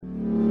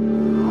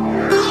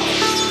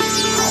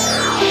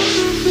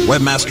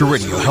Webmaster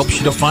Radio helps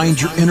you to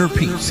find your inner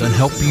peace and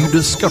help you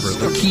discover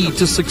the key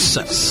to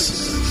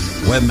success.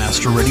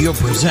 Webmaster Radio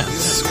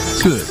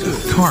presents Good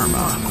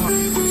Karma.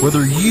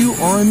 Whether you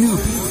are a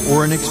newbie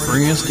or an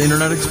experienced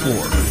Internet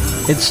Explorer,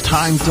 it's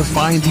time to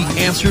find the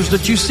answers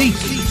that you seek.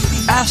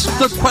 Ask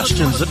the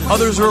questions that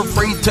others are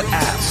afraid to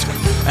ask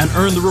and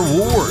earn the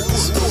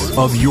rewards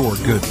of your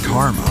good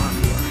karma.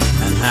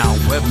 And now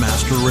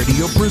Webmaster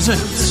Radio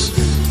presents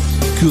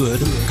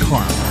Good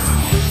Karma.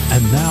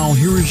 And now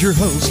here is your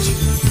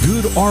host,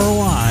 Good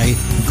ROI,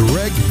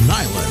 Greg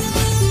Nyland.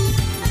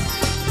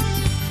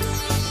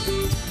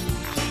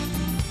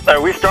 All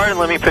right, we started.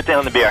 Let me put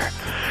down the beer.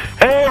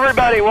 Hey,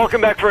 everybody.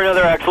 Welcome back for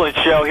another excellent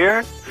show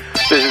here.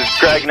 This is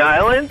Greg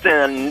Nyland,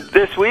 and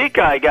this week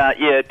I got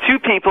you two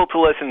people to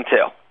listen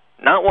to.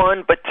 Not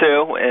one, but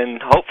two,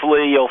 and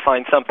hopefully you'll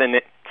find something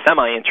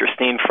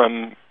semi-interesting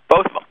from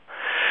both of them.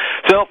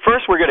 So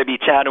first we're going to be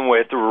chatting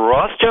with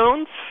Ross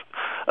Jones,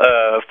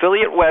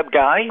 affiliate web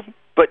guy,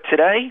 but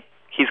today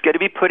he's going to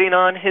be putting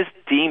on his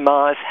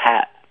DMOZ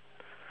hat.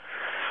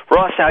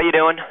 Ross, how you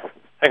doing?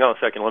 Hang on a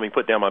second. Let me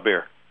put down my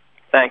beer.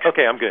 Thanks.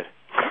 Okay, I'm good.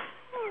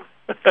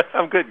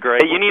 I'm good,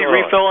 Greg. Hey, you need a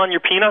refill on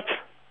your peanuts?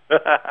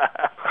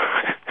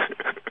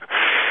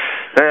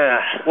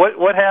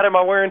 What hat am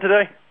I wearing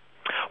today?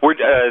 We're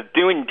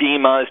doing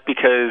DMOZ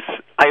because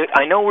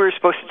I know we were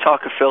supposed to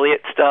talk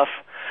affiliate stuff,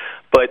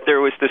 but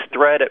there was this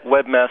thread at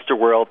Webmaster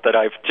World that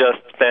I've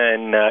just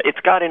been, it's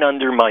gotten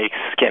under my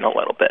skin a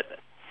little bit.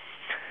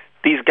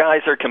 These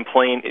guys are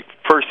complaining.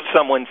 First,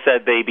 someone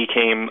said they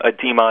became a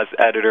DMOZ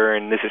editor,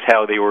 and this is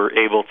how they were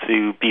able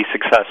to be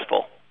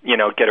successful,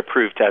 get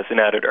approved as an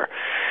editor.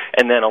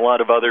 And then a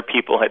lot of other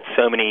people had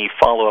so many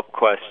follow-up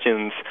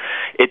questions.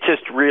 It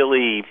just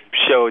really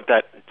showed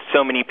that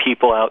so many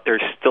people out there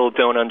still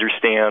don't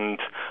understand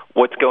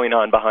what's going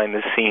on behind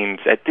the scenes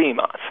at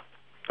DMOZ.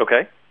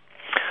 Okay.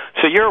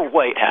 So you're a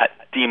white hat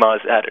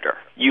DMOZ editor.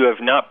 You have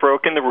not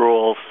broken the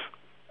rules.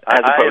 I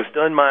have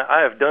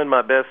done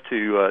my best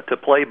to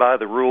play by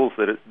the rules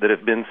that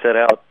have been set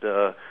out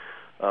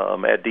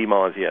at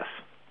DMOZ. Yes.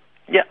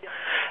 Yeah,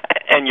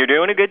 and you're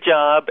doing a good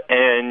job,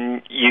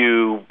 and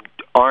you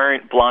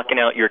aren't blocking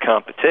out your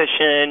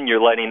competition.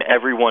 You're letting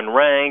everyone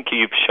rank.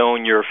 You've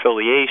shown your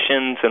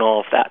affiliations and all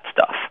of that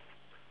stuff.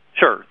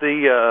 Sure.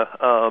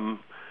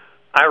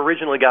 I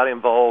originally got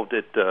involved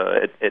at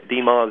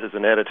DMOZ as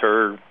an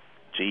editor.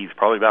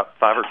 Probably about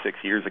 5 or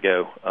 6 years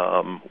ago,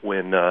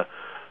 when I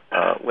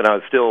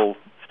was still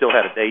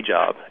had a day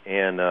job,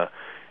 and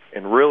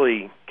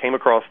really came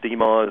across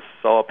DMOZ,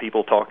 saw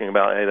people talking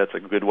about, hey, that's a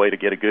good way to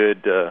get a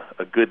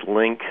good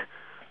link.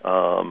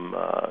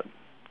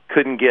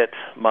 Couldn't get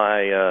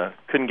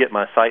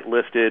my site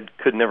listed.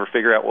 Could never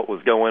figure out what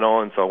was going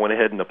on. So I went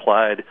ahead and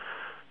applied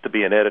to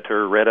be an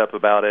editor. Read up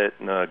about it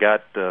and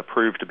got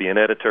approved to be an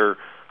editor.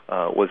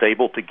 Was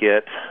able to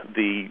get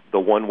the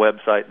one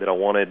website that I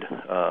wanted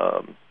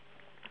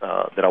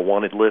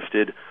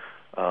listed.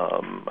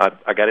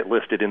 I got it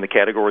listed in the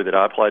category that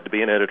I applied to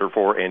be an editor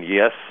for, and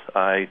yes,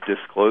 I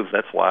disclosed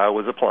that's why I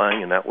was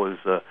applying, and that was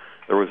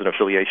there was an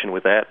affiliation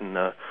with that, and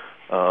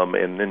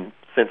then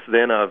since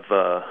then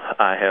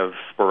I have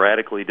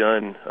sporadically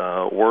done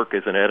work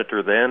as an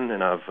editor then,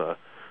 and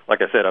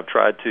like I said, I've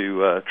tried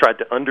to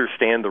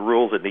understand the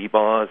rules at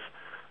DMOZ,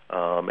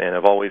 and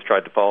I've always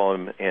tried to follow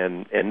them,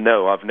 and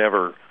no, I've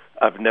never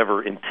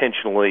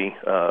intentionally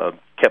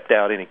kept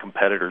out any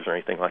competitors or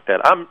anything like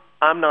that.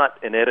 I'm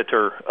not an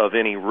editor of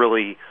any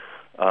really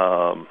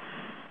high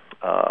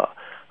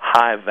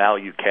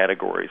value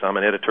categories. I'm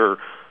an editor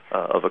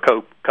of a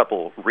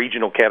couple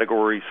regional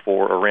categories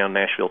for around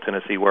Nashville,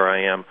 Tennessee, where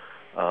I am,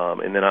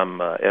 and then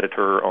I'm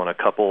editor on a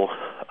couple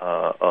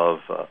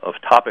of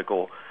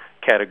topical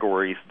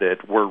categories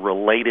that were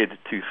related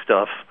to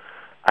stuff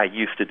I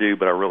used to do,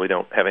 but I really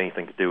don't have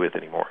anything to do with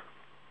anymore.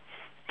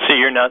 So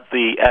you're not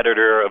the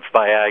editor of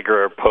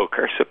Viagra or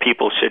poker, so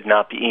people should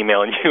not be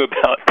emailing you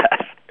about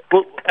that.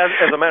 Well, as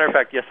a matter of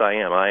fact, yes, I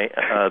am.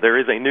 There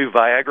is a new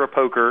Viagra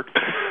poker.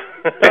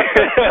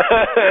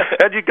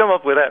 How'd you come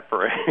up with that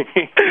phrase?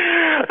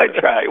 I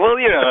tried. Well,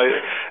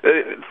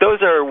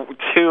 those are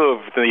two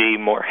of the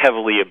more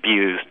heavily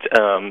abused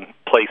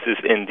places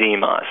in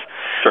DMOZ.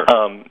 Sure.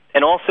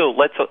 And also,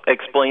 let's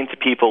explain to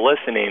people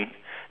listening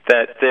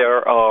that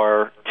there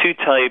are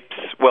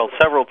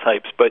several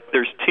types, but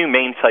there's two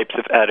main types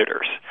of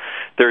editors.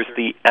 There's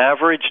the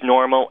average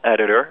normal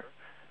editor,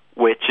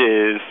 which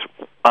is,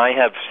 I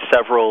have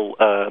several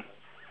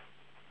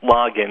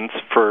logins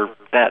for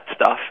that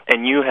stuff,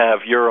 and you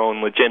have your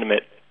own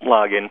legitimate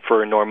login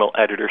for a normal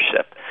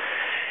editorship.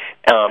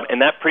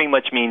 And that pretty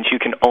much means you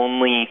can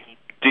only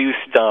do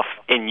stuff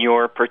in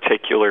your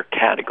particular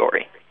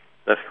category.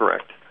 That's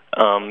correct.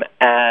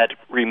 Add,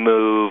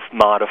 remove,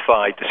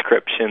 modify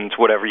descriptions,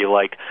 whatever you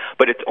like,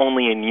 but it's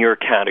only in your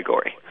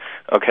category.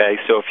 Okay,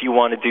 so if you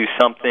want to do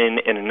something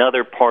in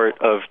another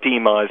part of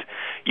DMOZ,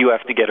 you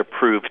have to get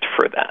approved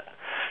for that.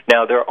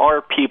 Now, there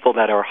are people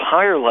that are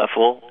higher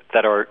level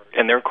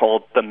and they're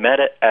called the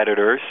meta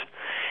editors,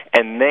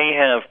 and they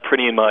have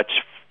pretty much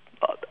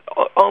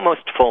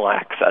almost full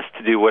access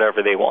to do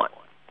whatever they want.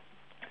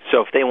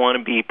 So if they want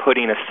to be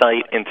putting a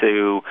site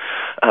into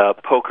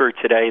poker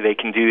today, they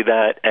can do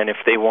that. And if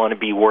they want to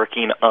be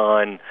working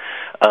on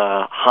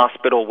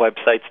hospital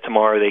websites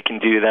tomorrow, they can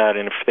do that.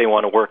 And if they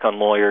want to work on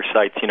lawyer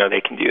sites,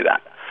 they can do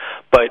that.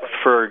 But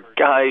for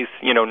guys,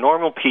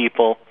 normal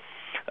people,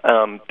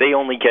 they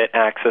only get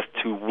access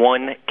to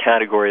one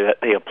category that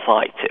they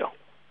apply to.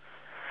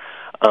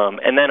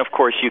 And then, of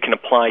course, you can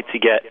apply to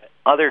get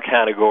other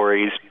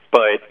categories,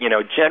 but,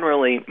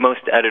 generally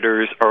most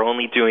editors are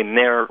only doing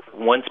their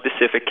one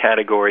specific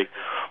category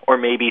or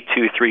maybe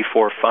 2, 3,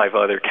 4, 5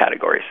 other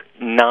categories,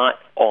 not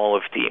all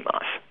of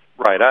DMOZ.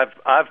 Right.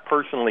 I've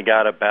personally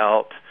got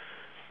about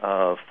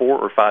 4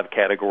 or 5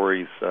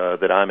 categories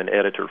that I'm an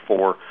editor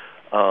for.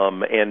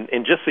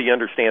 And just so you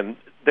understand,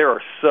 there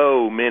are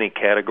so many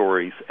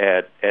categories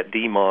at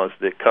DMOZ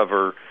that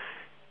cover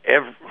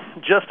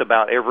just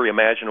about every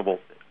imaginable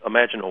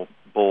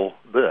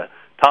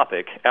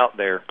topic out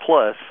there,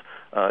 plus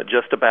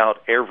just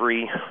about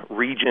every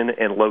region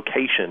and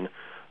location.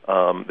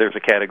 There's a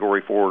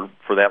category for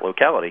that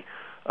locality.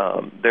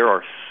 There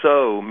are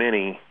so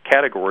many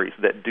categories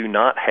that do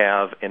not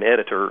have an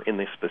editor in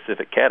the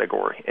specific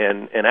category.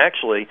 And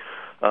actually,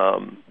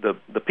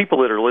 the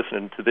people that are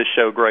listening to this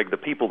show, Greg, the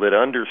people that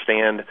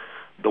understand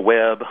the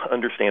web,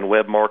 understand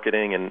web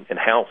marketing and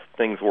how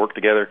things work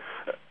together,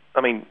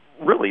 I mean,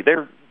 really,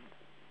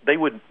 they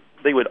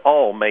would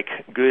all make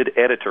good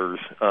editors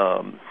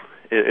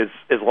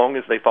as long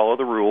as they follow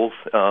the rules.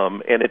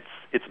 And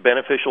it's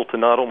beneficial to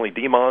not only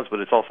DMOZ, but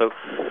it's also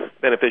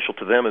beneficial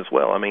to them as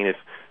well. I mean, if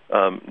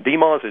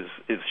DMOZ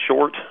is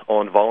short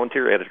on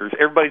volunteer editors,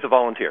 everybody's a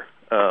volunteer.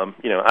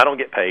 I don't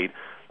get paid.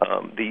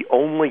 The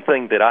only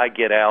thing that I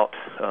get out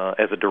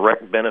as a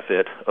direct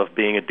benefit of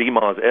being a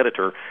DMOZ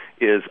editor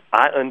is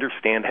I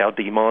understand how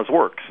DMOZ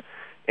works.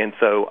 And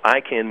so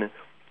I can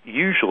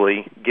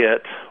usually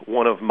get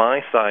one of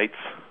my sites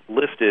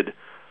listed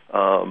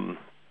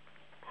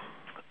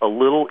a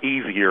little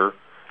easier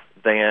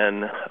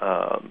than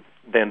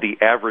the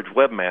average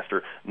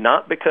webmaster,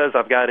 not because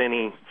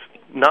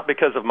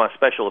of my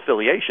special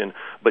affiliation,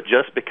 but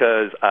just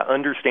because I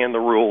understand the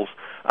rules.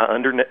 I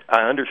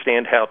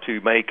understand how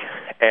to make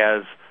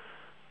as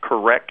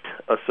correct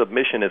a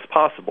submission as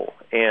possible.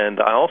 And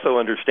I also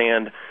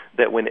understand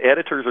that when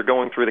editors are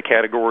going through the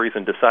categories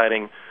and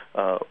deciding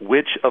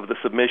which of the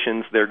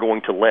submissions they're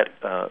going to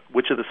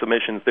which of the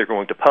submissions they're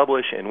going to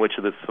publish, and which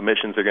of the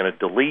submissions they're going to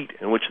delete,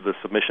 and which of the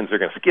submissions they're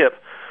going to skip,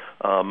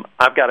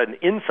 I've got an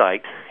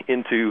insight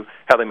into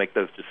how they make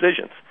those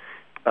decisions.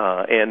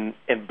 And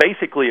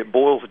basically it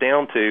boils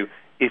down to,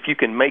 if you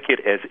can make it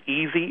as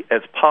easy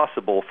as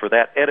possible for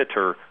that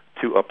editor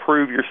to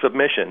approve your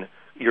submission,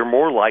 you're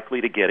more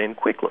likely to get in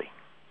quickly.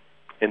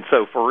 And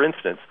so, for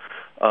instance,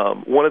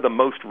 one of the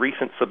most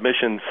recent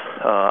submissions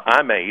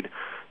I made,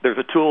 there's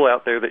a tool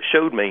out there that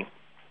showed me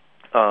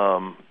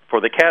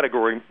for the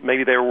category,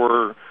 maybe there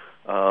were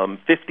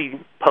 50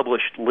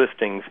 published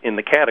listings in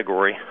the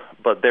category,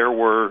 but there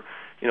were,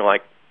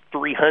 like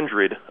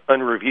 300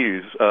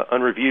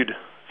 unreviewed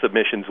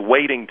submissions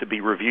waiting to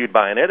be reviewed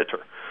by an editor.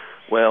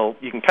 Well,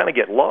 you can kind of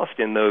get lost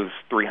in those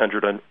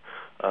 300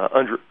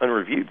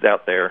 unreviewed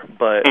out there,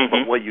 but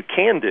what you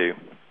can do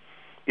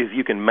is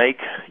you can make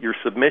your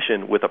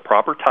submission with a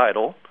proper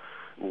title,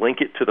 link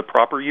it to the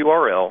proper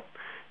URL,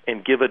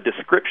 and give a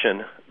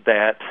description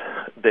that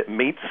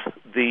meets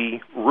the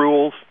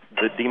rules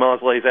that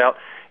DMOZ lays out,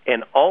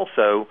 and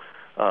also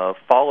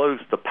follows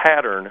the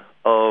pattern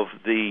of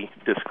the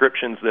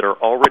descriptions that are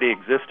already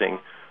existing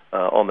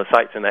on the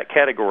sites in that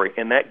category,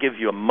 and that gives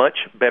you a much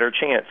better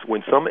chance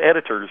when some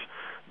editor's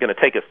going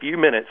to take a few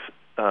minutes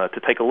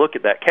to take a look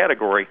at that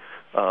category.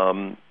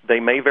 They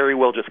may very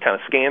well just kind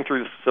of scan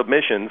through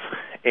submissions,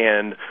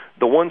 and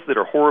the ones that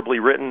are horribly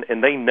written,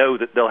 and they know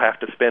that they'll have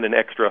to spend an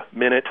extra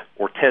minute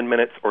or 10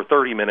 minutes or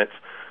 30 minutes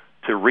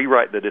to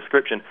rewrite the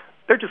description,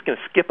 they're just going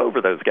to skip over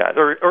those guys,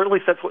 or at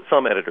least that's what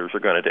some editors are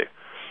going to do.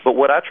 But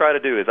what I try to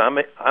do is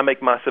I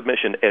make my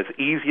submission as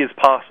easy as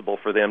possible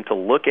for them to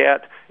look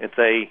at and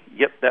say,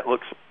 yep, that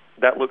looks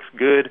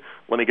good.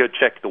 Let me go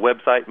check the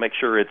website, make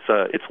sure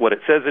it's what it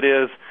says it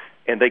is,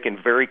 and they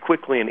can very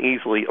quickly and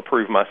easily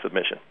approve my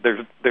submission.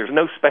 There's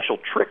no special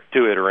trick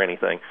to it or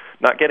anything.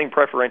 Not getting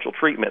preferential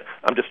treatment.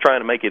 I'm just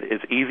trying to make it as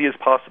easy as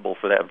possible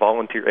for that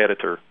volunteer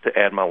editor to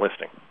add my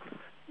listing.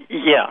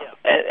 Yeah,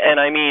 and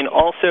I mean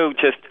also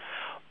just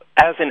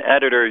as an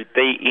editor,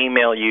 they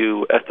email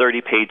you a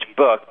 30-page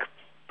book,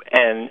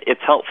 and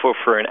it's helpful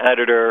for an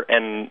editor,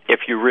 and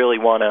if you really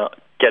want to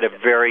get a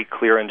very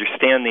clear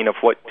understanding of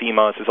what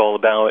DMOZ is all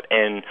about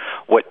and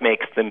what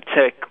makes them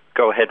tick,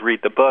 go ahead, read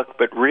the book.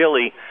 But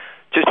really,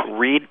 just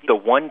read the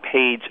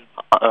one-page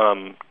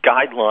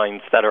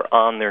guidelines that are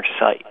on their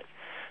site,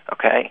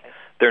 okay?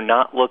 They're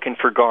not looking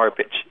for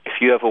garbage. If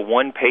you have a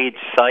one-page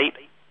site,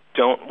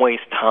 don't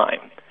waste time.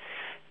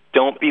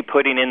 Don't be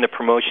putting in the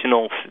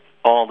promotional,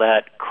 all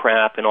that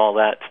crap and all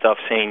that stuff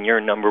saying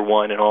you're number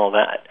one and all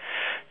that.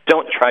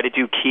 Don't try to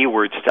do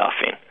keyword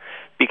stuffing,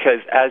 because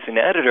as an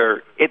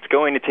editor, it's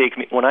going to take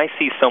me, when I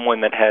see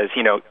someone that has,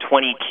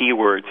 20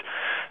 keywords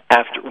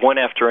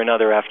after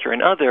another,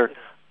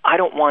 I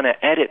don't want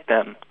to edit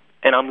them,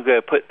 and I'm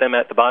going to put them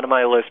at the bottom of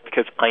my list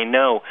because I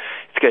know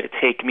it's going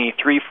to take me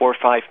 3, 4,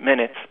 5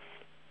 minutes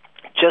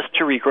just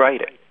to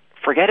rewrite it.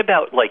 Forget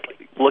about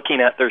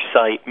looking at their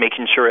site,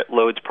 making sure it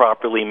loads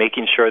properly,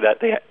 making sure that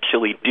they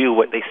actually do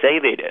what they say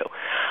they do.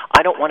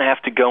 I don't want to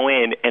have to go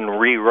in and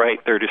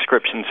rewrite their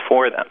descriptions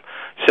for them.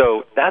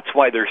 So that's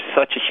why there's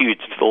such a huge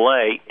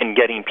delay in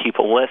getting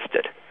people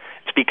listed.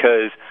 It's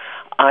because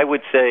I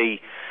would say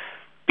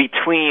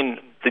between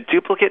the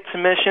duplicate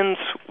submissions,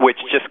 which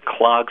just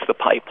clogs the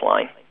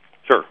pipeline.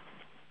 Sure.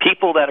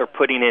 People that are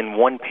putting in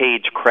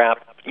one-page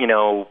crap,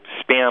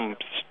 spam,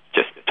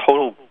 just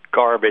total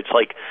garbage,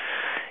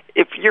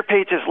 if your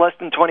page is less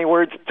than 20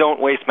 words, don't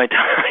waste my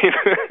time.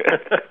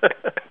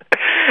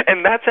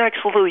 And that's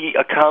actually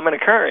a common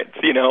occurrence,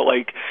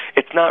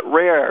 it's not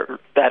rare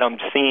that I'm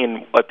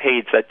seeing a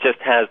page that just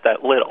has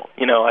that little.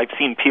 I've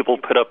seen people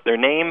put up their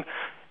name,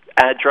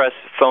 address,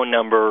 phone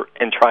number,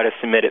 and try to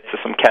submit it to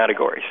some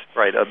categories.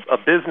 Right. A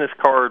business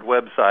card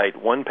website,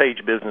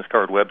 one-page business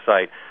card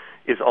website,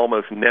 is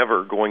almost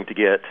never going to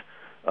get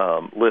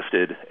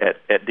listed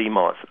at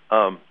DMOS.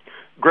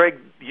 Greg,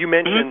 you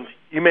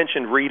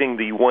mentioned reading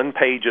the one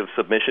page of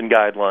submission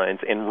guidelines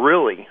and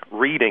really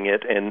reading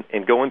it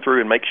and going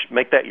through and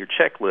make that your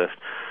checklist.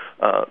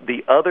 The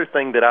other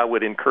thing that I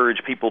would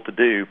encourage people to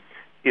do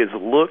is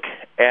look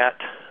at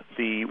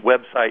the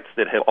websites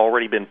that have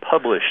already been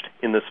published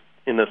in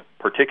this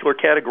particular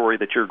category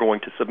that you're going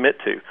to submit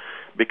to,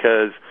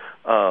 because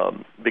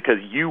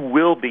you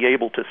will be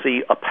able to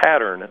see a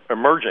pattern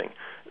emerging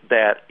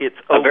that it's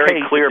okay a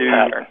very clear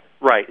pattern.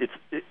 Right.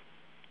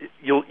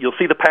 You'll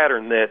see the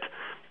pattern that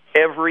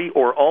every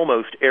or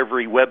almost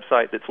every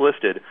website that's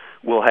listed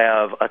will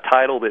have a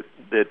title that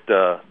is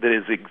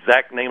the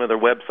exact name of their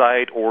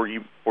website, or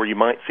you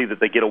might see that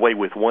they get away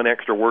with one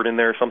extra word in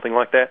there or something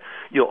like that.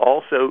 You'll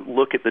also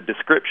look at the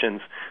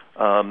descriptions,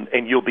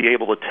 and you'll be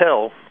able to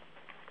tell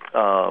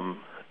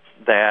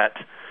that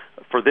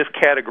for this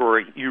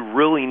category you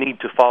really need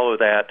to follow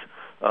that.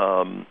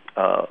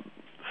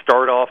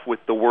 Start off with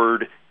the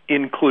word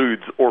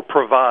includes or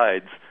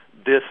provides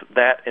this,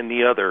 that, and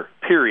the other,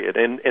 period,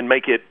 and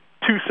make it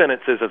 2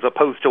 sentences as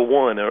opposed to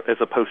 1, or as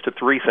opposed to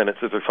 3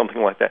 sentences or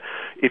something like that.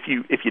 If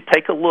you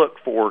take a look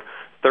for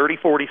 30,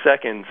 40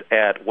 seconds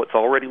at what's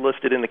already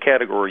listed in the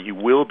category, you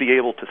will be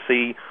able to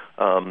see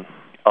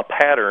a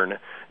pattern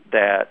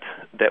that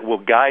will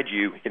guide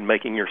you in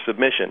making your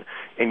submission.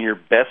 And your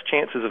best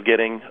chances of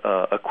getting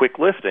a quick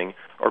listing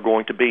are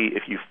going to be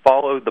if you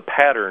follow the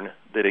pattern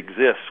that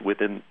exists with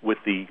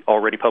the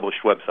already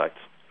published websites.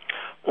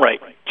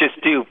 Right.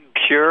 Just do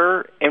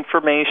pure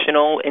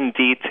informational and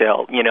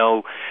detail.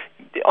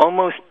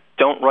 Almost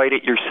don't write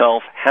it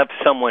yourself. Have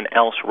someone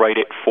else write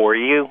it for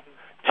you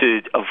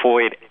to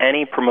avoid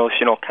any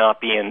promotional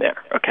copy in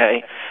there,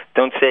 okay?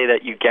 Don't say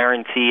that you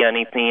guarantee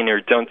anything, or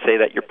don't say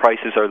that your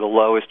prices are the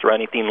lowest or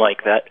anything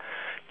like that.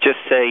 Just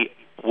say,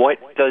 what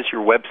does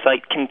your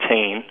website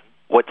contain,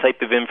 what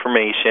type of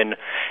information,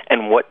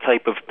 and what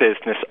type of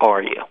business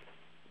are you?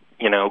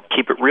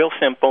 Keep it real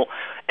simple.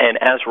 And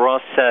as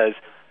Ross says,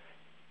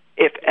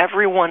 if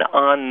everyone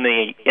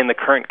in the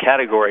current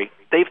category,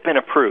 they've been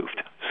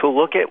approved. So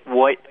look at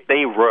what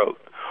they wrote,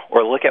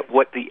 or look at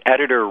what the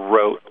editor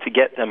wrote to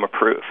get them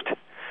approved.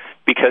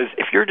 Because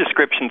if your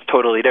description's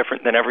totally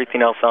different than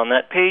everything else on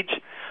that page,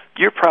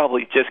 you're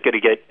probably just going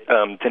to get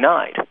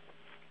denied.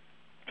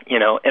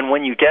 And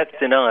when you get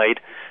denied,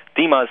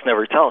 DMOS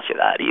never tells you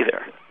that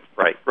either.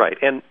 Right.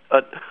 And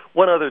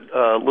one other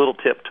little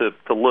tip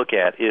to look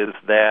at is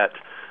that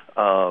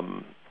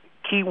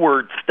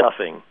keyword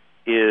stuffing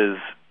is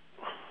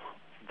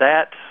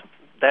that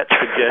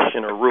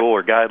suggestion or rule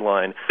or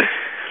guideline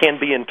can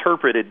be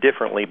interpreted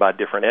differently by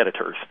different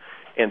editors.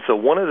 And so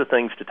one of the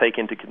things to take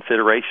into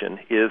consideration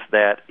is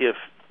that if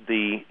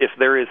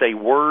there is a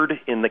word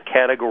in the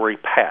category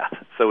path,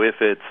 so if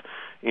it's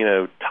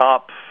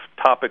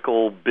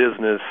topical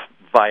business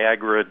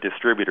Viagra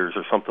distributors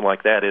or something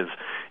like that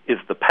is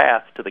the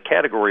path to the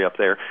category up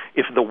there,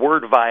 if the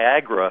word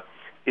Viagra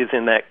is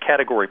in that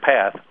category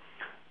path,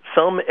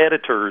 some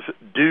editors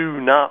do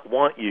not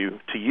want you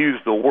to use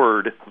the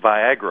word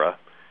Viagra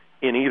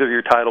in either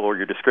your title or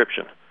your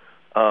description.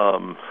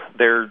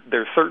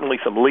 There's certainly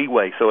some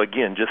leeway. So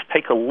again, just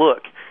take a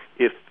look.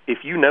 If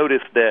you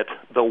notice that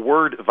the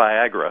word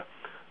Viagra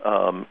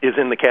is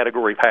in the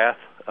category path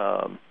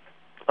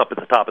up at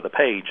the top of the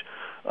page,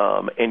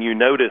 and you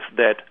notice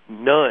that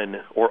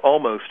none or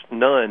almost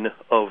none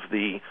of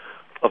the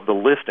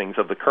listings,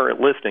 of the current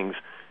listings,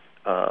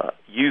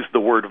 use the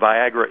word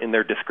Viagra in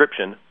their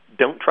description,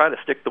 don't try to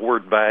stick the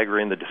word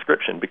Viagra in the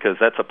description, because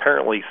that's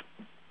apparently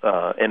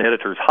an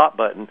editor's hot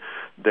button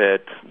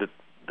that's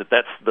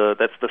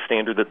the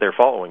standard that they're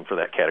following for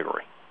that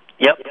category.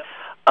 Yep.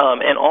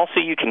 And also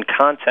you can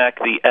contact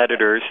the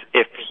editors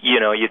if you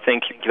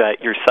think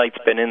that your site's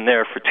been in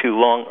there for too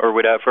long or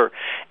whatever,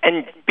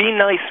 and be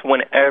nice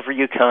whenever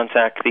you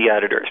contact the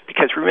editors,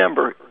 because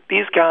remember,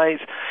 these guys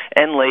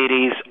and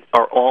ladies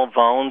are all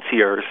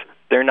volunteers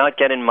they're not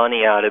getting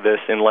money out of this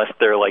unless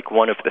they're like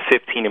one of the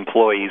 15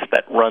 employees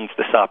that runs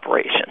this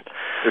operation.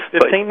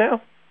 There's 15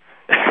 now?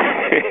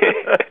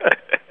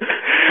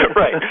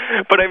 Right.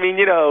 But I mean,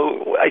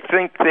 I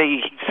think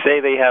they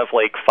say they have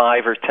like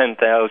 5,000 or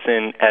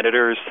 10,000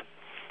 editors,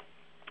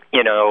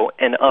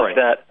 and of right.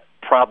 that,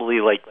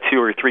 probably like 2,000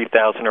 or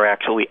 3,000 are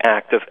actually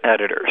active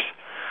editors.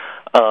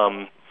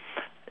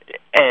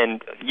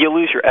 And you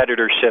lose your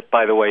editorship,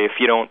 by the way, if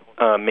you don't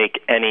make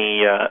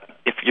any,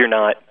 if you're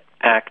not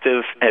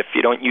active, if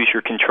you don't use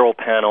your control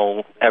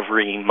panel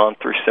every month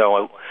or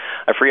so.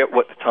 I forget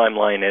what the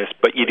timeline is,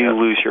 but you do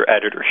lose your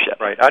editorship.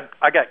 Right.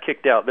 I got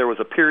kicked out. There was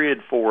a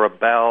period for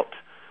about,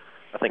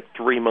 I think,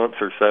 3 months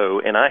or so,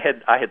 and I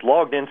had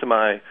logged into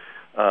my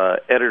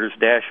editor's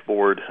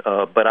dashboard,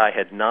 but I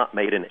had not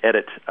made an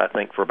edit, I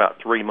think, for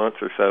about 3 months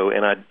or so,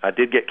 and I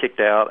did get kicked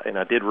out, and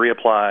I did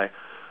reapply,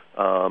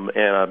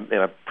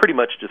 and I pretty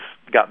much just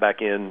got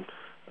back in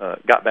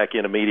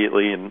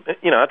immediately, and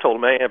I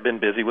told them, hey, I've been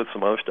busy with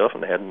some other stuff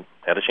and hadn't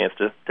had a chance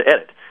to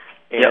edit.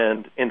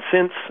 And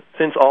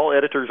since all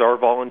editors are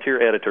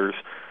volunteer editors,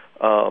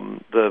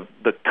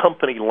 the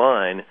company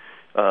line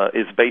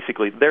is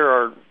basically there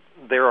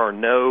are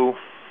no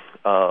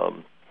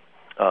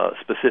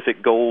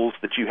specific goals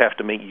that you have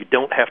to meet. You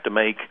don't have to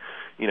make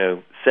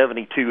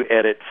 72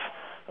 edits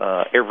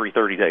every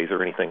 30 days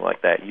or anything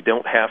like that. You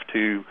don't have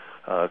to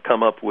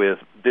come up with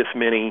this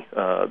many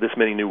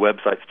new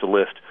websites to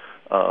list.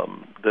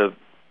 The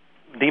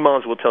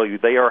DMOZ will tell you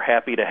they are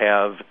happy to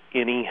have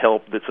any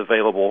help that's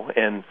available,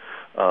 and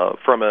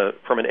from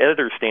an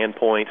editor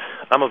standpoint,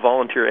 I'm a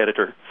volunteer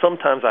editor.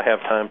 Sometimes I have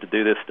time to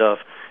do this stuff,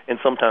 and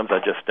sometimes I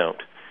just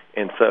don't.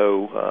 And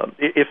so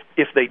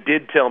if they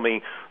did tell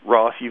me,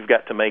 Ross, you've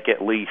got to make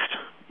at least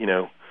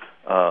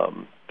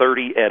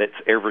 30 edits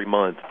every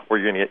month or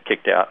you're going to get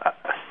kicked out,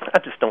 I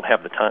just don't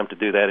have the time to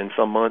do that in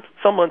some months.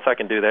 Some months I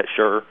can do that,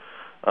 sure,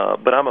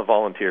 but I'm a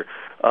volunteer.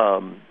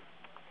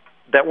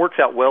 That works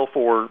out well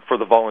for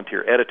the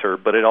volunteer editor,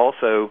 but it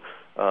also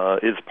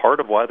is part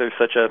of why there's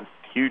such a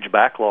huge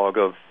backlog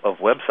of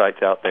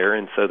websites out there,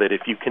 and so that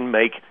if you can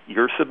make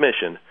your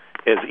submission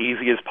as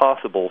easy as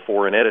possible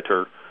for an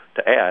editor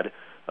to add,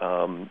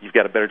 you've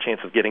got a better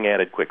chance of getting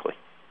added quickly.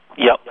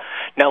 Yep.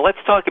 Now let's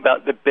talk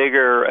about the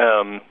bigger,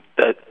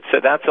 so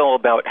that's all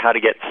about how to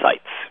get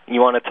sites.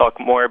 You want to talk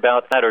more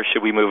about that, or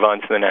should we move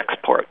on to the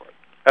next part?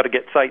 How to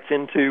get sites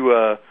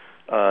into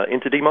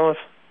DMOZ?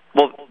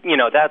 Well,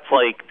 that's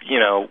like,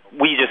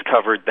 we just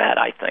covered that,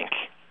 I think.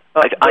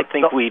 I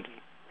think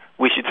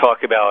we should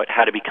talk about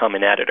how to become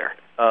an editor.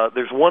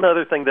 There's one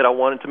other thing that I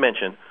wanted to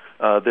mention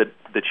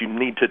that you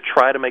need to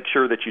try to make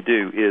sure that you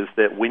do is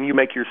that when you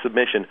make your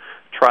submission,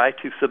 try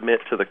to submit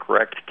to the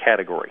correct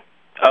category.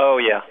 Oh,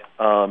 yeah.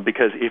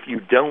 Because if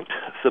you don't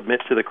submit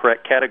to the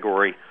correct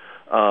category,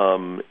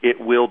 it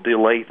will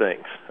delay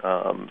things.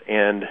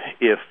 And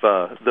if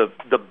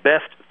the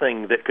best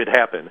thing that could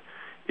happen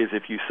is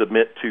if you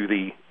submit to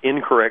the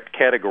incorrect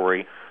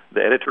category, the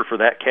editor for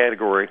that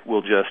category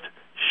will just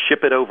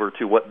ship it over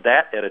to what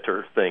that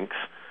editor thinks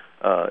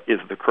is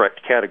the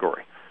correct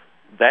category.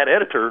 That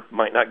editor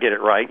might not get it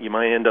right. You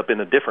might end up in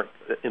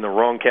the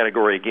wrong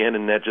category again,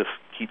 and that just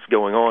keeps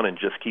going on and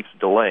just keeps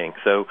delaying.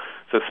 So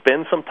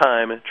spend some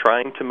time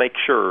trying to make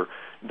sure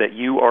that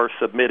you are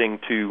submitting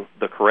to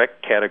the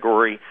correct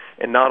category,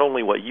 and not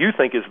only what you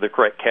think is the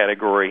correct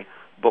category,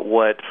 but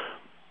what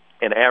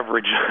an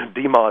average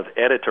DMOZ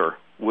editor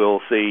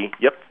will see,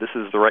 yep, this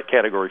is the right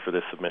category for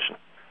this submission.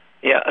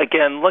 Yeah,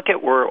 again, look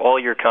at where all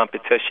your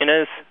competition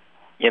is.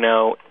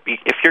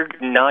 If you're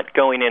not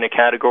going in a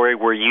category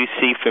where you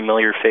see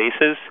familiar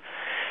faces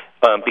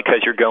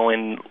because you're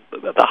going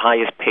the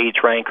highest page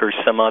rank or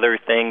some other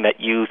thing that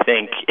you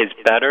think is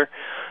better,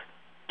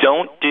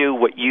 don't do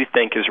what you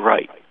think is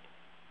right.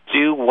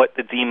 Do what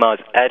the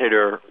DMOZ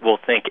editor will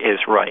think is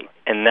right,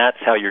 and that's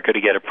how you're going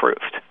to get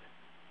approved.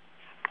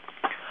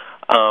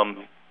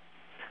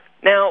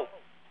 Now,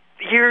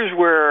 here's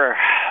where,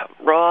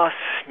 Ross,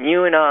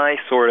 you and I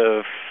sort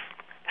of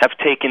have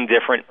taken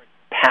different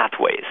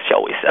pathways,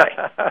 shall we say.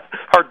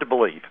 Hard to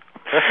believe.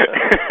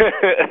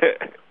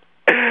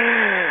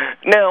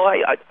 No,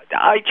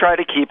 I try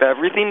to keep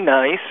everything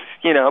nice,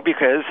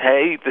 because,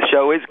 hey, the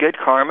show is good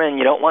karma and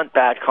you don't want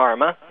bad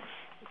karma.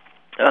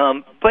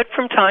 But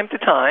from time to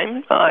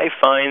time, I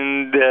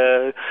find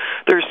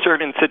there's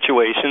certain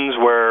situations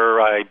where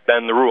I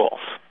bend the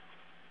rules,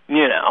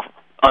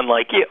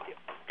 unlike you.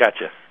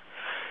 Gotcha.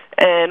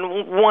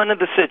 And one of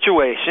the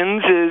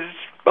situations is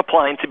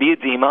applying to be a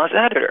DMOZ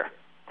editor.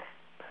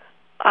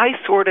 I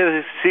sort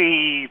of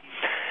see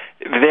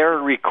their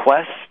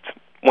request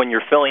when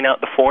you're filling out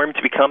the form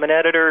to become an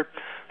editor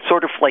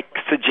sort of like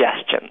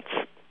suggestions.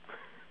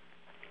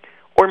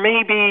 Or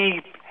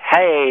maybe,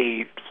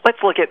 hey, let's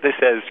look at this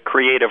as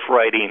creative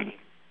writing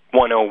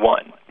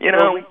 101.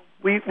 Well,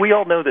 we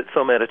all know that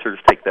some editors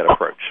take that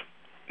approach.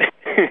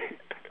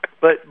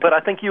 But I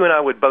think you and I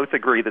would both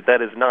agree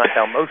that is not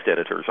how most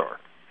editors are.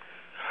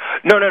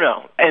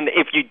 No. And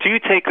if you do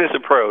take this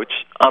approach,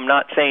 I'm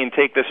not saying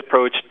take this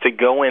approach to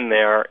go in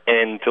there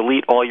and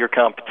delete all your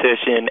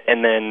competition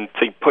and then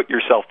to put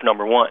yourself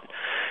number one,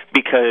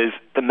 because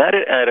the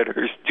meta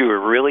editors do a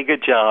really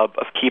good job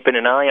of keeping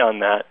an eye on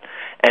that,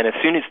 and as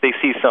soon as they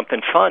see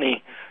something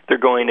funny, they're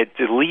going to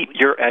delete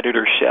your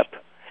editorship,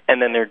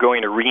 and then they're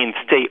going to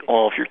reinstate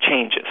all of your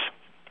changes.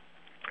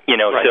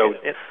 Right. So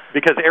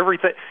because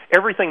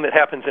everything that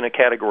happens in a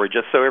category,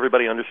 just so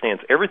everybody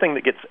understands, everything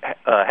that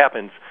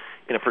happens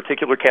in a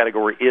particular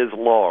category is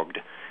logged.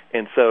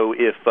 And so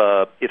if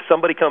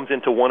somebody comes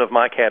into one of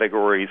my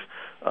categories,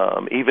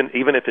 even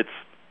if it's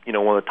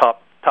one of the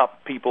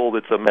top people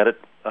that's a meta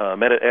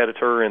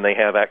editor and they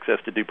have access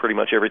to do pretty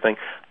much everything,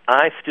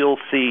 I still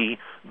see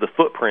the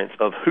footprints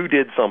of who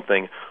did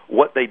something,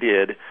 what they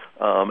did,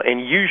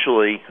 and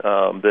usually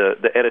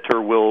the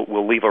editor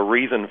will leave a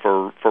reason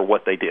for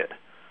what they did.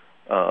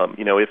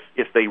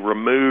 If they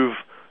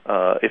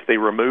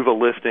remove a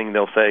listing,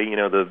 they'll say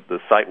the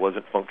site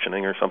wasn't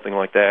functioning or something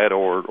like that,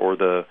 or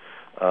the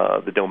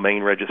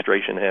domain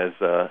registration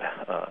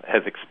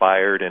has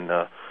expired and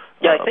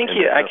I think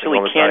you actually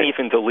can't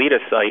even delete a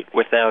site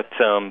without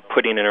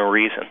putting in a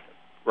reason.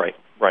 Right.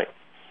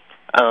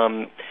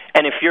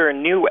 And if you're a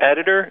new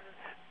editor,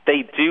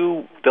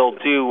 they'll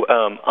do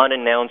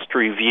unannounced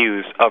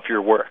reviews of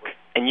your work,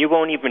 and you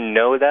won't even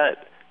know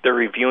that they're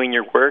reviewing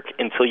your work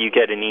until you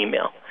get an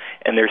email,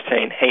 and they're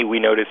saying, "Hey, we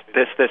noticed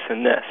this,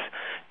 and this.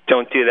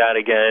 Don't do that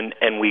again,"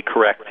 and we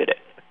corrected it.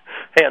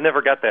 Hey, I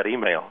never got that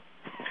email.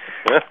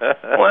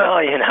 Well,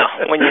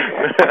 when you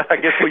I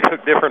guess we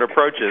took different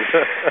approaches.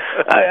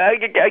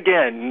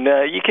 Again,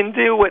 you can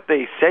do what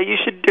they say you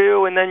should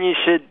do, and then you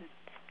should,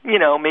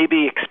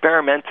 maybe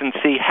experiment and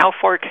see how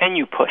far can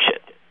you push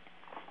it.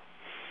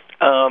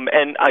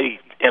 And I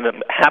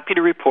am happy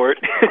to report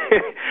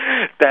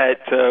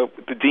that the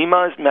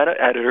DMOZ meta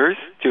editors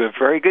do a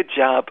very good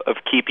job of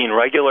keeping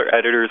regular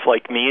editors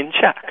like me in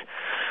check.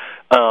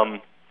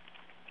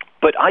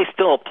 But I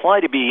still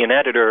apply to be an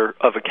editor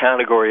of a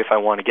category if I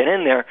want to get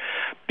in there,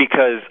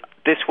 because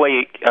this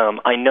way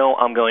I know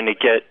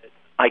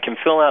I can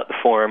fill out the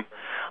form.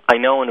 I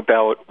know in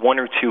about 1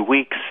 or 2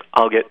 weeks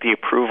I'll get the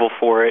approval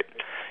for it,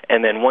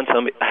 and then once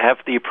I have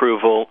the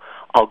approval,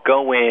 I'll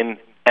go in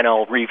and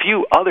I'll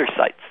review other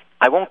sites.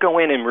 I won't go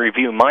in and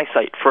review my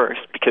site first,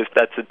 because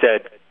that's a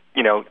dead,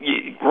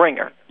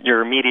 ringer.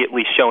 You're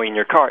immediately showing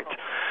your cards.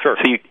 Sure.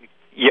 So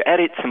you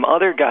edit some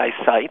other guys'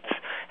 sites,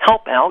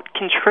 help out,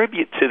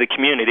 contribute to the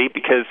community,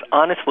 because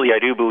honestly I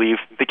do believe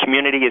the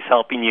community is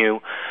helping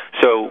you,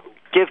 so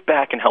give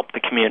back and help the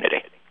community.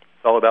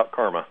 It's all about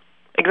karma.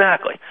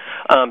 Exactly.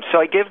 So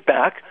I give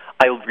back,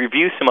 I'll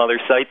review some other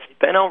sites,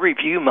 then I'll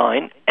review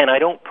mine, and I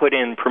don't put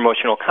in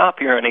promotional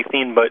copy or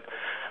anything, but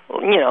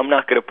I'm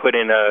not going to put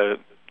in a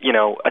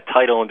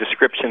title and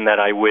description that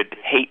I would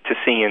hate to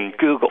see in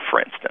Google, for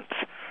instance.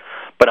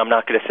 But I'm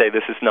not going to say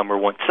this is number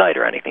one site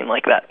or anything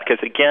like that, because,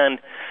 again,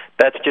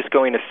 that's just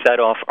going to set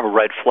off a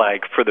red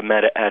flag for the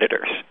meta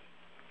editors.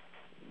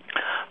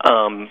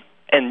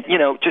 And,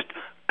 just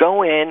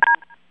go in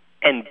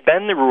and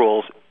bend the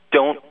rules.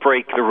 Don't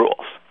break the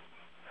rules.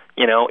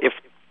 If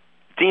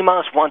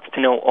DMOZ wants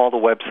to know all the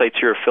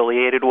websites you're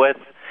affiliated with,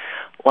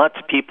 lots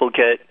of people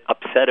get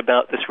upset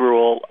about this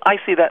rule. I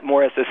see that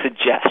more as a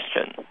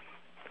suggestion,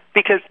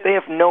 because they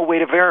have no way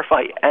to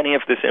verify any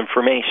of this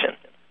information.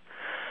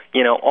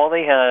 All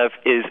they have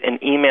is an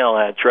email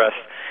address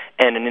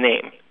and a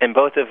name, and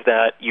both of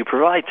that you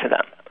provide to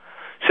them.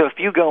 So if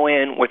you go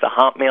in with a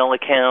Hotmail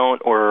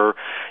account or,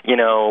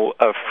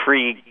 a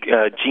free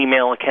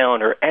Gmail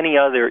account or any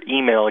other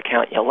email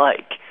account you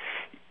like,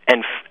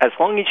 and as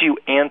long as you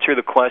answer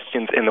the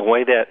questions in the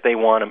way that they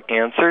want them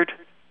answered,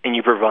 and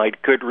you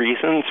provide good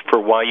reasons for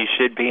why you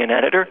should be an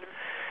editor,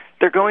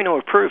 they're going to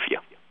approve you.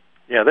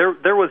 Yeah,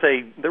 there was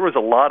a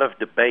lot of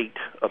debate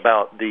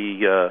about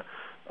the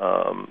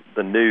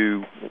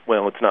new,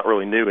 well, it's not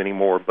really new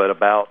anymore, but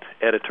about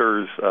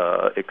editors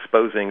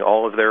exposing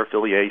all of their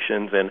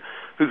affiliations and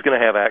who's going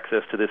to have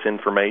access to this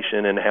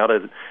information and how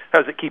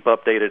does it keep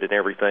updated and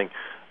everything.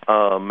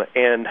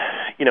 And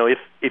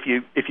if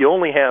you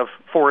only have,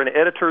 for an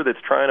editor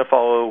that's trying to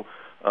follow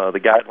the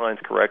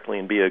guidelines correctly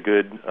and be a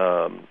good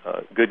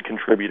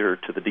contributor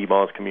to the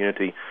DMOZ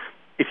community,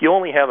 if you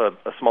only have a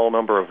small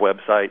number of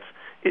websites,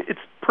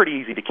 it's pretty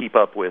easy to keep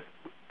up with.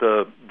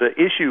 The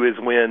issue is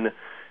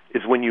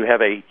when you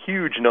have a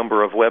huge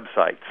number of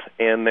websites,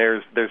 and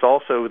there's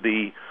also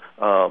the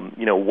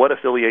what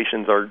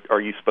affiliations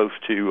are you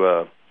supposed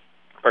to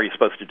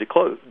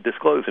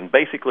disclose, and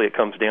basically it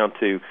comes down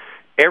to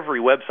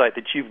every website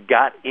that you've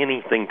got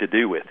anything to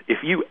do with. If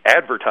you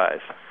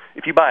advertise,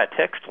 if you buy a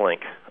text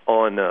link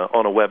on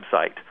a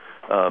website,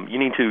 you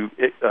need to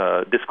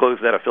disclose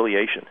that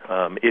affiliation.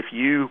 If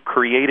you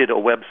created a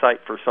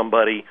website for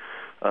somebody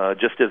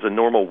just as a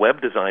normal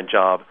web design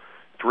job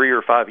 3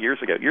 or 5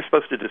 years ago, you're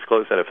supposed to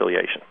disclose that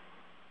affiliation.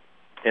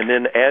 And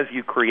then as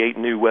you create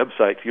new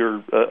websites,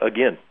 you're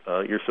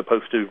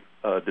supposed to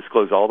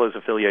disclose all those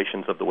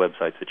affiliations of the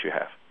websites that you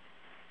have.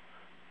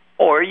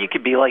 Or you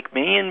could be like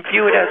me and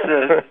view it as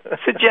a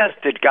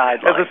suggested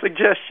guideline. As a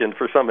suggestion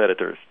for some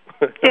editors.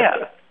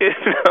 Yeah.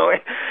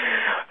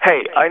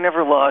 Hey, I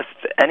never lost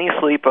any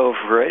sleep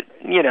over it.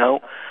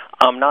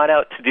 I'm not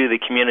out to do the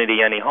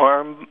community any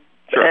harm.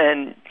 Sure.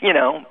 And,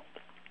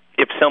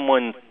 if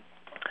someone,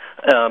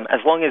 as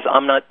long as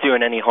I'm not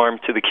doing any harm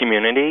to the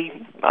community,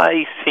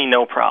 I see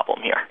no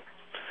problem here.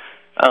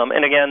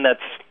 And again,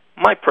 that's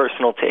my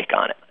personal take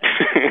on it.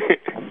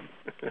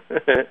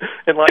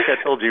 And like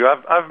I told you,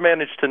 I've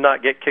managed to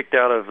not get kicked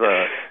out as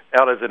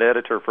an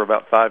editor for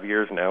about 5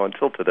 years now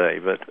until today.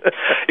 But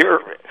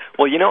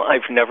well,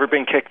 I've never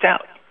been kicked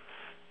out.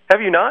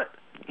 Have you not?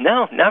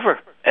 No, never.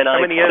 And how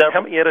many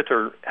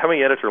editor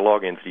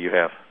logins do you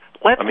have?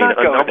 Let's not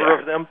go a number there.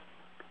 of them.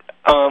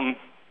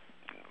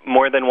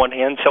 More than one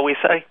hand, shall we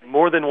say?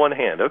 More than one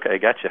hand. Okay,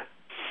 gotcha.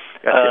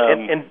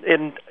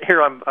 And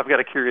here I've got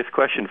a curious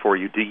question for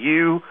you. Do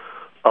you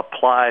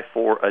apply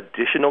for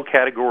additional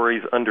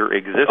categories under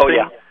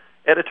existing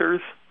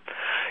editors?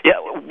 Yeah,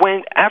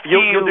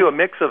 you'll do a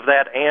mix of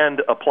that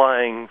and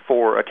applying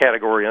for a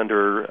category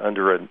under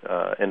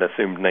an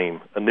assumed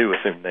name, a new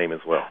assumed name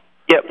as well.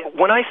 Yeah,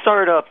 when I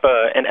start up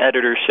an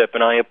editorship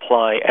and I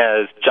apply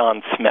as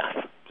John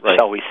Smith, right,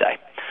 shall we say,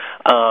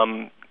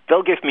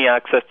 they'll give me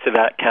access to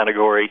that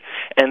category,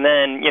 and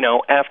then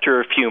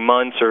after a few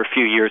months or a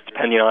few years,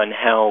 depending on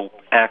how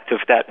active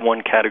that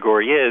one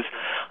category is,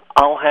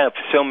 I'll have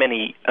so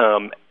many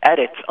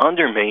edits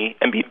under me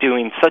and be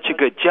doing such a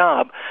good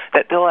job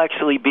that they'll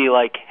actually be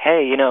like,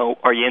 hey,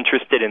 are you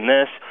interested in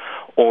this?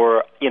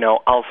 Or,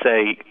 I'll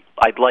say,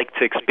 I'd like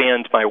to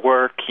expand my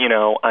work.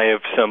 I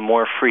have some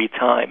more free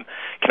time.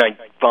 Can I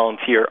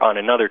volunteer on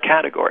another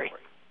category?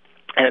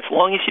 And as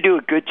long as you do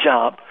a good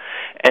job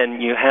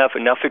and you have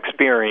enough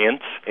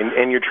experience.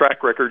 And your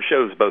track record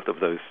shows both of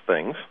those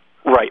things.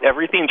 Right.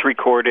 Everything's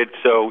recorded,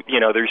 so,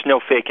 there's no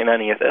faking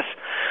any of this.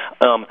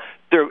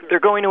 They're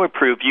going to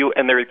approve you,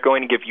 and they're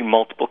going to give you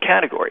multiple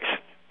categories,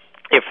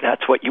 if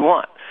that's what you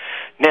want.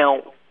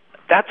 Now,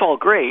 that's all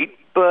great,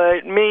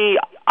 but me,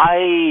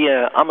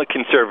 I'm a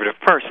conservative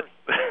person.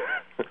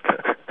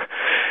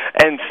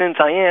 And since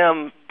I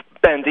am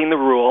bending the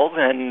rules,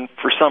 and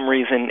for some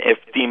reason, if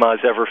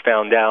DMAS ever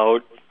found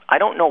out, I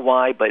don't know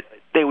why, but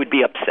they would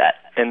be upset,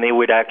 and they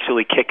would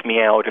actually kick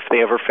me out if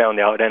they ever found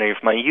out any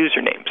of my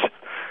usernames.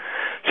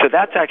 So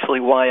that's actually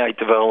why I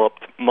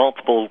developed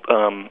multiple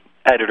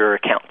editor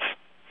accounts.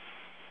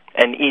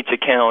 And each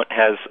account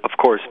has, of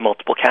course,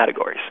 multiple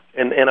categories.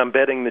 And I'm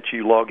betting that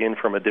you log in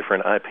from a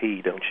different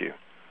IP, don't you?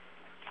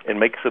 And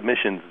make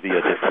submissions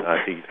via different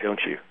IPs,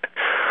 don't you?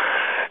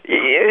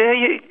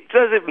 Yeah, it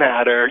doesn't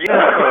matter.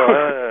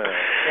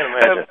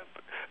 Can't imagine.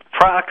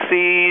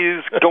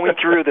 Proxies, going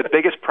through the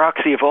biggest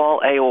proxy of all,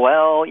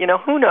 AOL,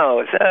 who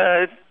knows?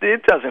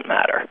 It doesn't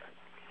matter.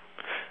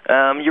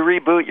 You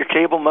reboot your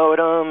cable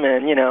modem,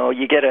 and,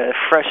 you get a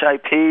fresh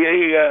IP.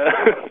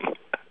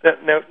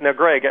 Now,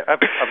 Greg,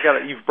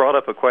 you've brought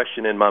up a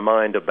question in my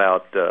mind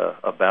about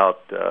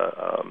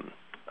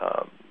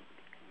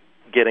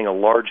getting a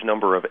large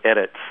number of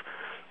edits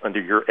under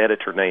your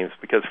editor names,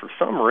 because for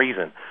some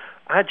reason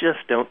I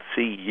just don't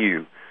see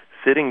you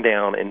sitting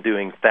down and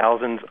doing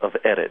thousands of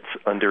edits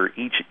under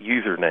each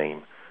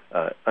username,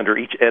 under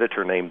each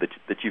editor name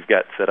that you've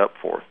got set up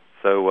for.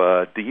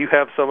 So, do you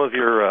have some of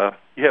your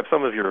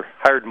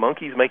hired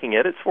monkeys making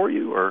edits for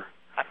you, or?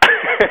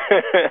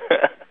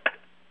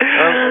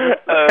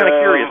 It's kind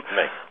of curious to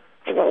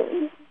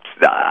me.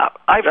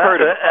 I've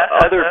heard of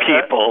other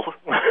people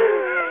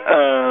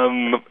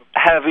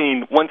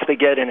having, once they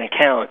get an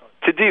account,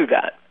 to do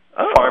that.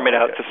 Farm it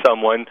out to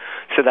someone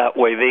so that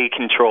way they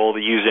control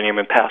the username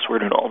and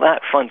password and all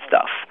that fun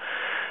stuff.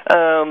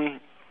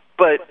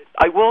 But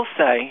I will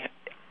say,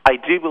 I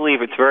do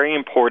believe it's very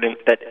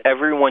important that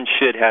everyone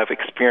should have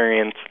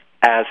experience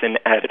as an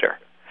editor.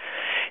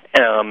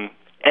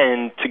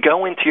 And to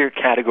go into your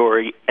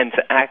category and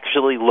to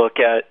actually look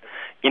at,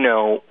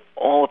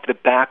 all of the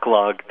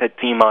backlog that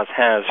DMAS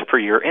has for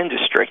your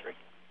industry.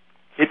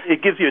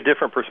 It gives you a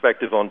different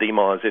perspective on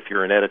DMAS if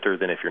you're an editor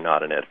than if you're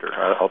not an editor.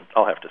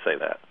 I'll have to say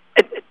that.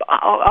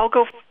 I'll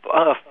go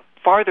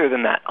farther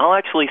than that. I'll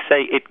actually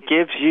say it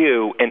gives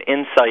you an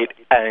insight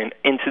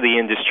into the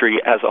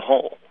industry as a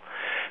whole.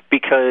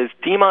 Because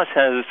DMAS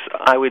has,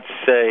 I would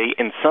say,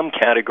 in some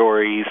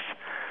categories,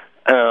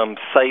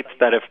 sites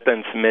that have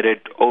been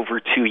submitted over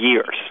 2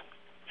 years.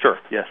 Sure,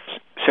 yes.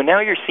 So now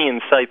you're seeing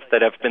sites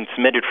that have been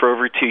submitted for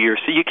over 2 years,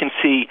 so you can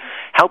see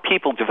how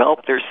people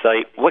develop their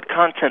site, what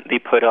content they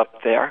put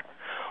up there,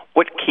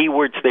 what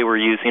keywords they were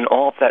using,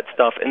 all of that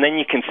stuff, and then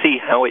you can see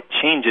how it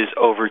changes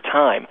over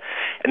time.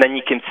 And then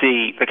you can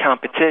see the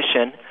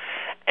competition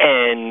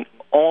and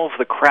all of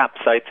the crap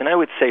sites, and I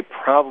would say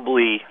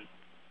probably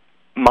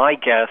my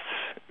guess,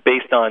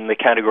 based on the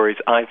categories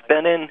I've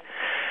been in,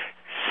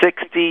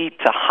 60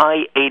 to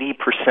high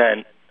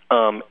 80%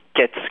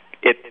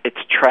 it's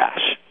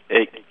trash.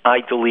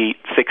 I delete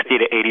 60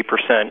 to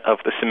 80% of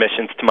the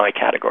submissions to my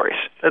categories.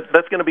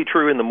 That's going to be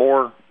true in the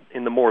more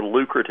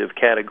lucrative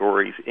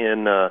categories.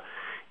 In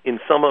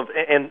some of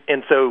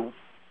and so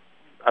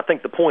I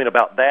think the point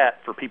about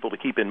that for people to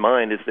keep in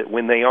mind is that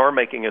when they are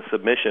making a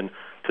submission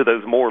to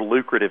those more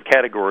lucrative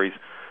categories,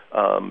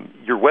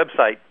 your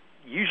website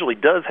usually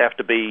does have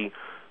to be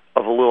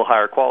of a little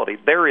higher quality.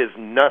 There is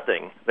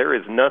nothing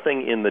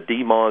in the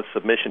DMOZ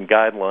submission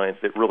guidelines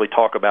that really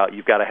talk about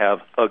you've got to have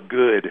a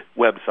good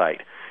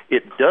website.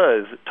 It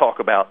does talk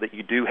about that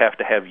you do have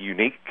to have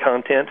unique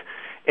content,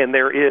 and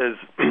there is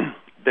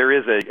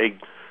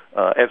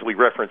as we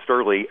referenced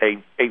early,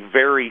 a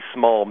very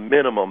small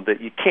minimum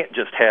that you can't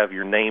just have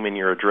your name and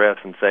your address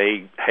and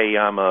say, hey,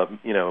 I'm a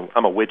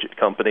widget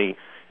company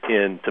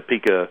in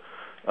Topeka,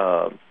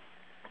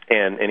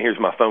 and here's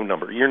my phone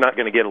number. You're not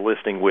going to get a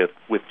listing with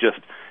just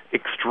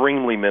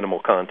extremely minimal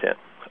content.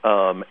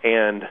 But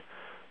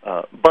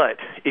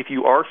if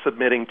you are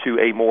submitting to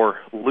a more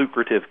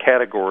lucrative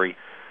category,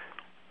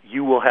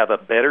 you will have a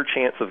better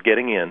chance of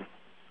getting in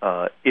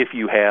if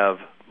you have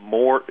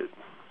more.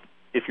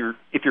 If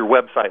your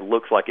website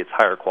looks like it's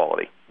higher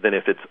quality than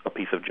if it's a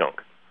piece of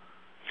junk.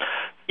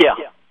 Yeah.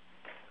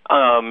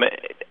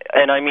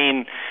 And I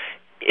mean,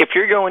 if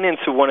you're going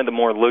into one of the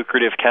more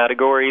lucrative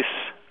categories,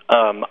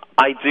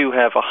 I do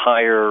have a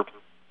higher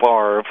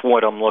bar of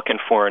what I'm looking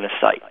for in a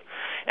site.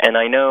 And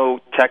I know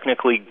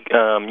technically,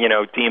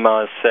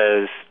 DMOZ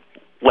says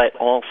let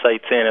all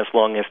sites in as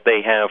long as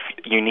they have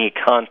unique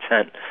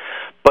content.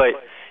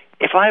 But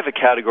if I have a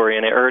category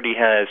and it already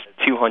has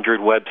 200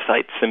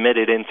 websites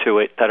submitted into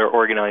it that are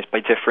organized by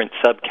different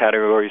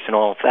subcategories and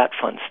all of that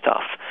fun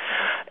stuff,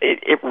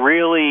 it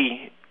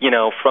really,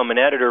 from an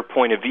editor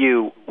point of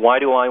view, why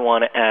do I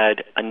want to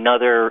add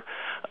another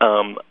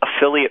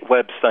affiliate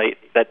website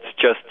that's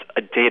just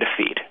a data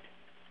feed,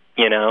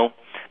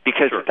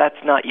 Because Sure.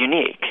 That's not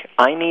unique.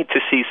 I need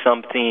to see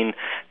something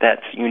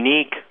that's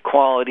unique,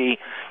 quality,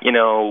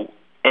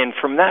 and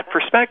from that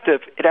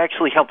perspective, it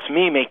actually helps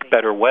me make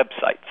better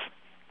websites.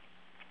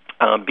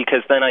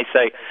 Because then I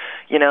say,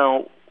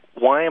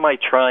 why am I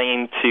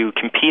trying to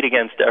compete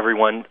against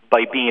everyone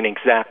by being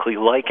exactly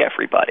like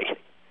everybody?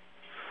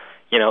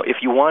 If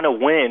you want to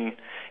win,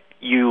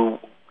 you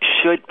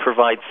should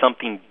provide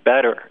something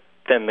better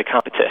than the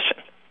competition.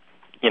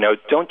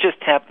 Don't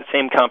just have the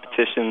same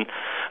competition,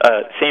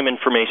 same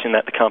information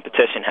that the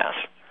competition has.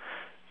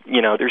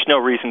 There's no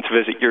reason to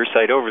visit your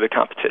site over the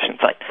competition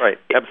site. Right,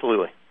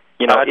 absolutely.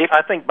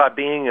 I think by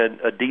being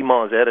a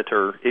DMOZ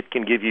editor, it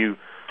can give you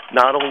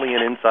not only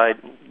an insight,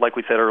 like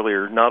we said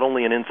earlier, not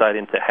only an insight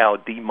into how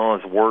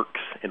DMOZ works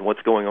and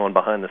what's going on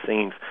behind the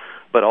scenes,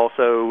 but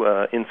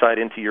also insight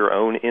into your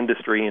own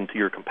industry, into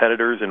your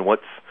competitors, and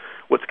what's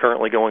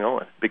currently going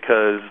on.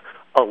 Because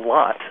a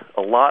lot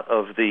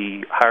of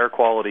the higher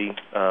quality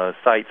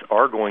sites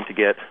are going to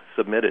get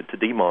submitted to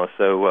DMOZ.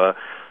 So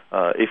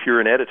if you're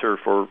an editor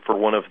for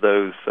one of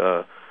those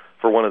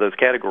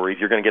categories,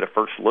 you're going to get a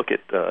first look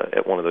at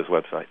one of those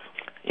websites.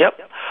 Yep.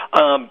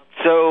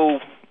 So,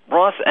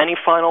 Ross, any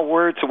final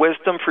words of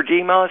wisdom for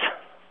DMOZ?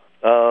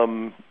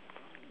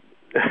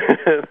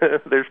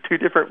 There's two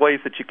different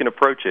ways that you can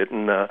approach it,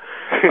 and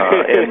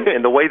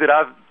the way that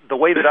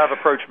I've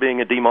approached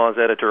being a DMOZ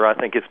editor, I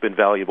think it's been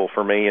valuable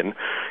for me, and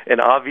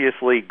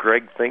obviously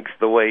Greg thinks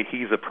the way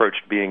he's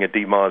approached being a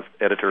DMOZ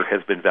editor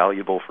has been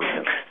valuable for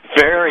him.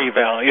 Very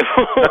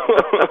valuable.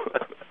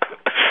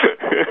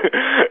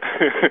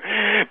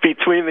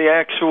 Between the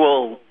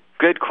actual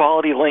good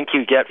quality link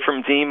you get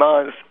from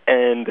DMOZ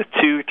and the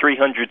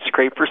 200-300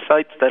 scraper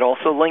sites that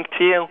also link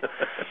to you,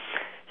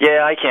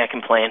 yeah, I can't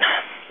complain.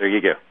 There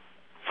you go.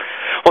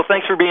 Well,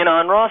 thanks for being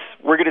on, Ross.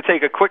 We're going to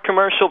take a quick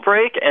commercial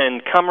break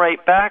and come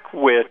right back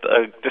with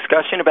a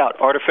discussion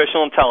about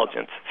artificial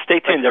intelligence. Stay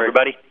tuned,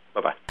 everybody.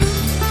 Bye-bye.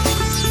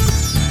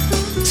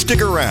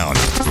 Stick around.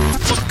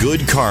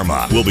 Good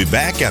Karma. We'll be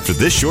back after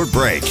this short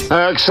break.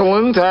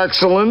 Excellent.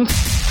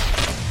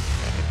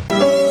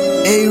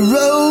 A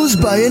rose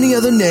by any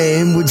other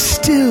name would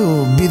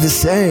still be the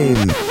same.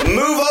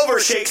 Move over,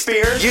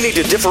 Shakespeare. You need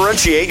to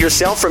differentiate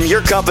yourself from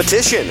your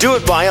competition. Do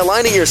it by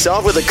aligning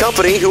yourself with a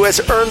company who has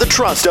earned the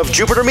trust of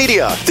Jupiter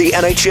Media, the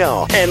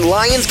NHL, and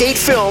Lionsgate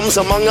Films,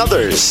 among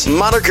others.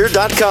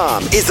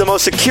 Moniker.com is the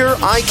most secure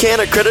ICANN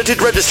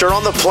accredited register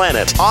on the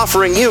planet,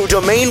 offering you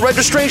domain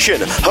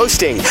registration,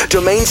 hosting,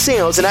 domain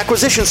sales, and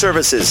acquisition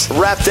services.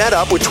 Wrap that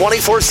up with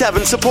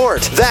 24/7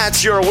 support.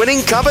 That's your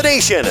winning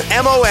combination.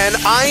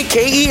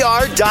 MONIKER.com.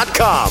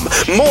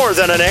 More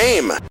than a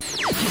name.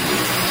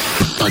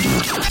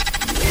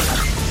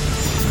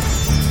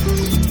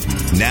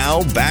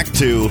 Now back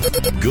to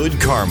Good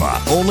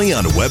Karma, only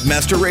on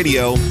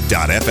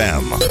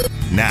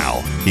WebmasterRadio.fm.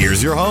 Now,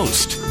 here's your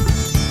host.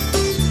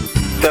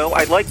 So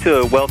I'd like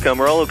to welcome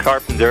Rollo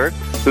Carpenter,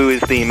 who is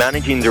the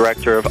managing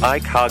director of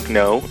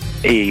iCogno,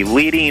 a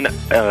leading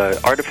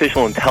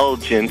artificial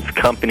intelligence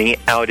company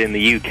out in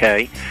the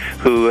UK,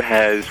 who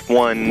has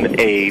won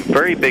a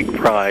very big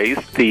prize,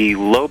 the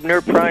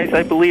Loebner Prize,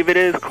 I believe it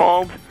is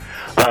called.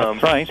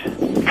 That's right.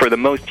 For the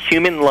most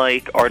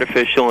human-like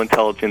artificial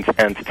intelligence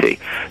entity.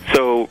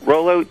 So,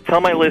 Rollo,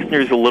 tell my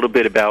listeners a little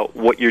bit about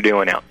what you're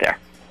doing out there.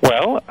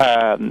 Well,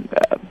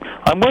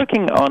 I'm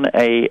working on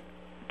a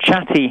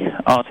chatty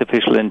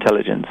artificial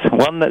intelligence,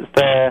 one that's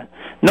there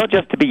not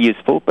just to be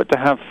useful, but to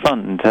have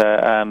fun,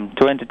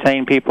 to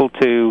entertain people,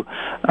 to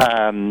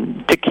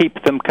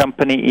keep them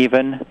company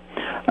even,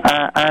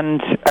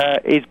 and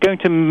is going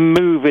to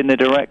move in the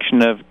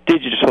direction of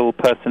digital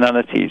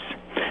personalities,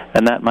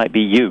 and that might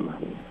be you.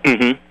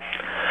 Mm-hmm.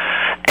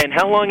 And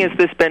how long has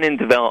this been in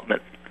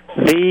development?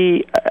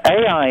 The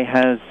AI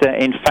has,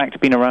 in fact,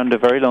 been around a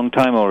very long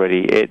time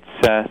already. It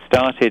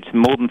started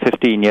more than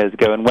 15 years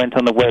ago and went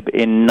on the web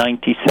in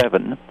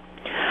 1997.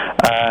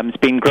 It's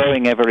been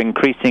growing ever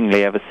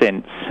increasingly ever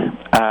since,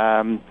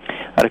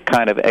 at a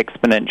kind of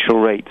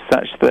exponential rate,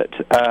 such that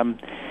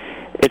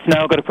it's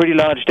now got a pretty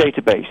large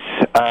database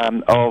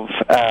of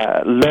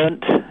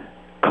learnt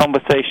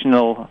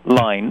conversational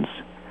lines,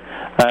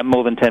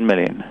 more than 10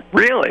 million.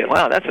 Really?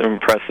 Wow, that's an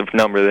impressive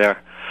number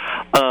there.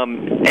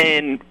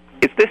 And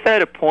is this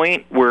at a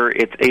point where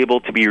it's able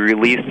to be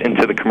released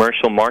into the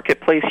commercial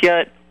marketplace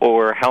yet,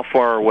 or how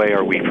far away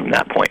are we from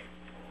that point?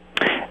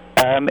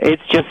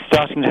 It's just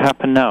starting to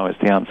happen now, is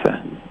the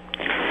answer.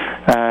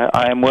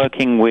 I am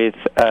working with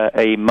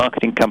a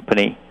marketing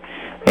company,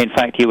 in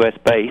fact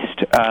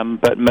US-based,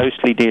 but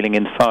mostly dealing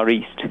in the Far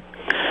East.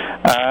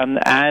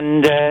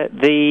 And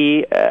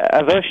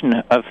a version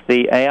of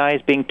the AI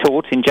is being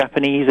taught in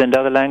Japanese and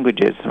other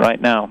languages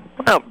right now.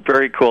 Oh,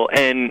 very cool.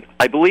 And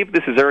I believe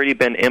this has already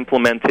been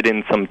implemented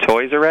in some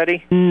toys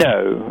already?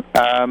 No,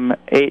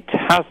 it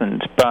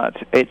hasn't, but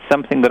it's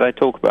something that I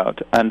talk about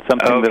and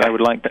something that I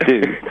would like to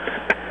do.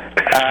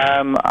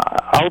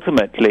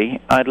 Ultimately,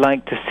 I'd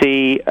like to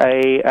see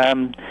a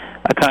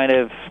kind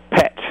of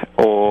pet,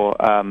 or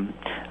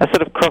a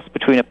sort of cross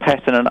between a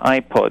pet and an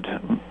iPod,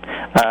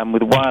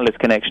 with a wireless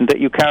connection that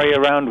you carry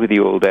around with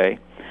you all day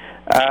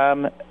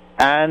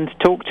and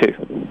talk to.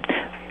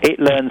 It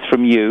learns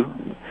from you.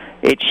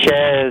 It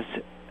shares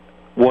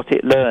what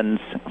it learns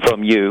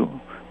from you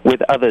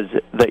with others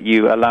that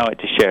you allow it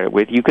to share it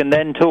with. You can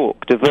then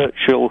talk to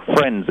virtual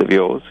friends of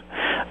yours,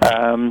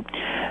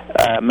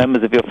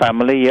 members of your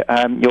family,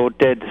 your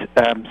dead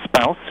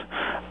spouse,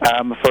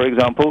 for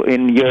example,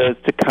 in years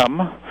to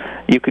come.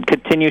 You could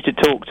continue to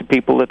talk to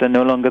people that are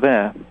no longer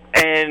there.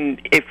 And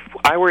if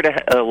I were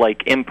to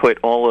input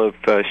all of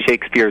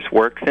Shakespeare's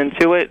works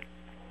into it,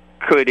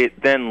 could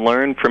it then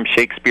learn from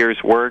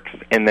Shakespeare's works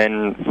and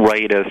then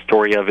write a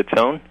story of its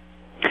own?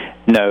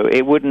 No,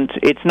 it wouldn't.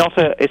 It's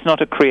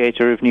not a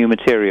creator of new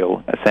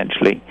material.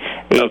 Essentially,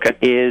 it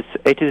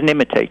is an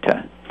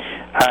imitator.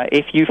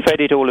 If you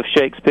fed it all of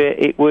Shakespeare,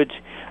 it would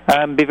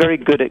be very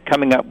good at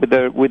coming up with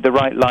the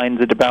right lines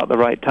at about the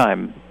right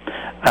time.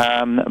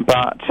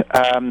 But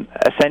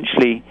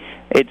essentially,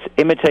 it's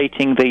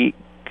imitating the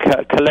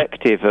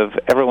collective of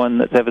everyone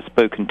that's ever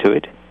spoken to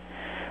it,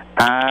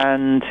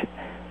 and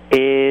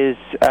is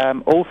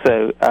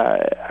also,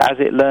 as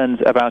it learns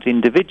about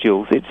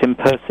individuals, it's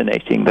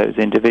impersonating those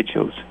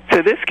individuals.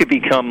 So this could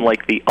become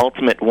like the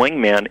ultimate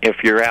wingman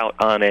if you're out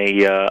on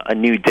a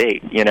new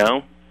date, you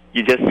know?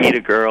 You just meet a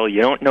girl,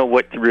 you don't know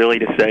what really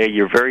to say,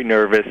 you're very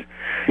nervous,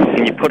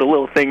 and you put a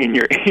little thing in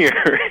your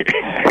ear.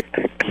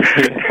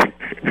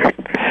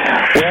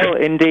 Well,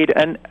 indeed,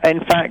 and in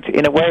fact,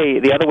 in a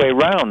way, the other way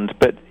around,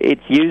 but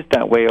it's used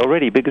that way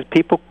already because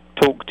people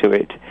talk to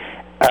it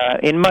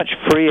in much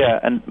freer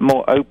and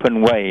more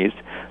open ways,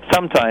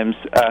 sometimes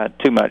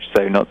too much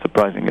so, not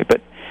surprisingly,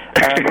 but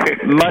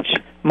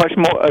much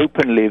more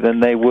openly than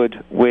they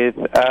would with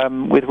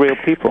real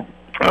people.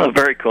 Oh,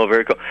 very cool,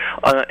 very cool.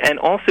 And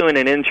also in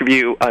an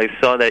interview, I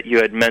saw that you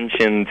had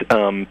mentioned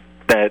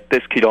that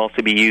this could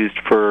also be used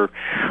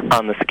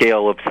on the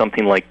scale of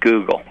something like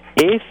Google.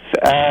 If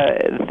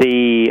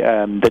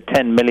the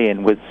 10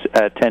 million was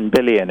 10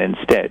 billion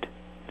instead,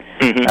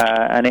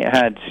 and it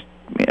had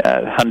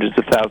hundreds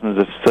of thousands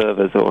of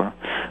servers or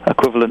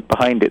equivalent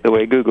behind it the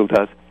way Google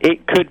does,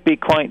 it could be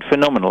quite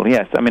phenomenal,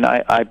 yes. I mean,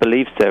 I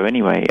believe so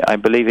anyway. I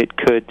believe it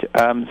could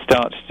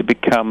start to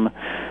become,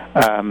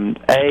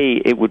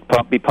 it would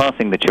be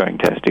passing the Turing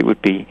test. It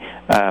would be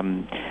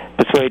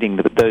persuading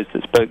those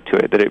that spoke to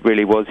it that it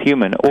really was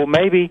human. Or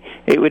maybe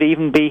it would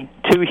even be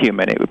too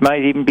human. It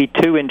might even be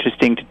too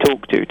interesting to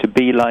talk to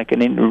be like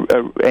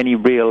any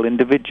real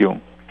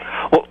individual.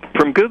 Well,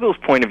 from Google's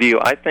point of view,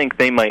 I think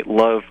they might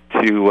love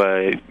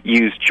to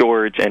use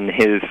George and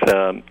his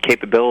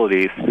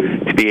capabilities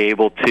to be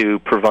able to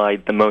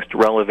provide the most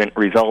relevant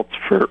results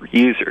for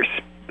users.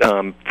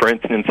 For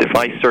instance, if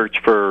I search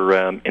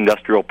for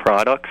industrial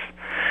products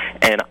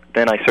and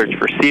then I search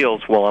for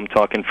seals, well, I'm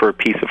talking for a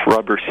piece of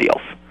rubber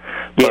seals.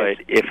 Yes.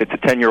 But if it's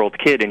a 10-year-old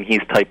kid and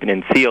he's typing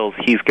in seals,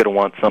 he's going to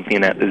want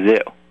something at the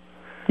zoo.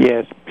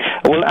 Yes.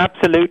 Well,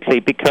 absolutely,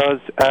 because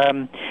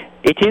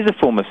it is a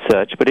form of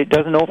search, but it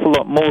does an awful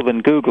lot more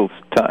than Google's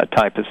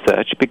type of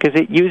search because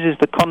it uses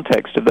the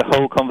context of the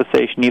whole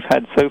conversation you've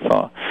had so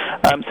far.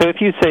 So if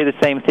you say the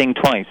same thing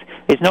twice,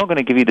 it's not going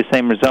to give you the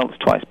same results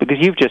twice because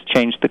you've just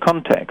changed the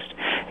context.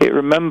 It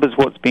remembers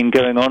what's been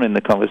going on in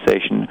the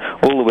conversation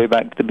all the way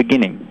back to the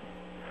beginning.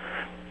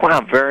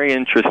 Wow, very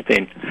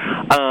interesting.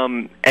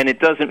 And it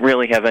doesn't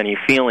really have any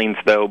feelings,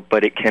 though,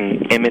 but it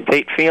can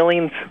imitate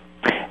feelings?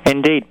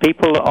 Indeed,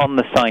 people on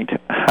the site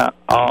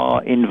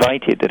are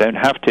invited, they don't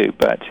have to,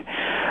 but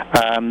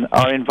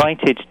are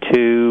invited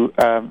to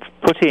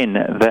put in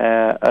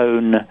their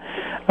own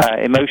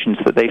emotions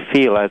that they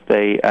feel as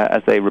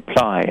they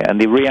reply, and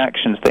the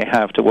reactions they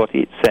have to what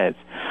it says.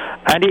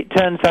 And it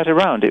turns that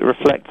around. It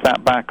reflects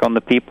that back on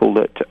the people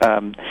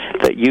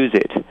that use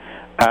it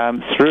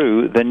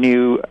through the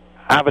new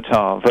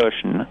avatar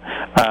version.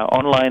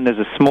 Online there's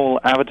a small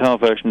avatar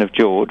version of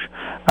George,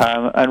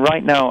 and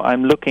right now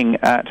I'm looking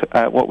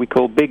at what we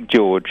call Big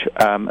George,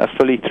 a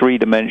fully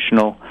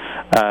three-dimensional,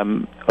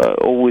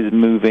 always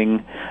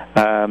moving,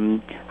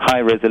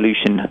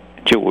 high-resolution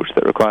George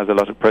that requires a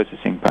lot of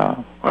processing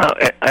power. Well,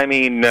 I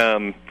mean,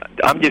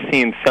 I'm just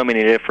seeing so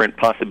many different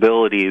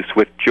possibilities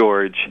with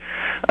George,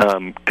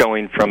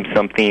 going from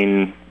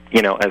something,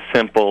 as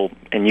simple,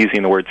 and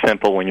using the word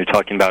simple when you're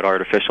talking about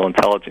artificial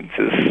intelligence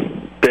is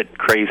a bit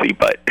crazy,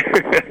 but,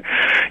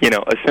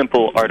 a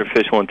simple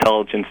artificial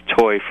intelligence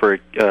toy for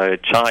a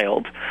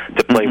child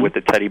to play with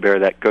a teddy bear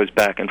that goes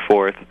back and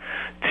forth,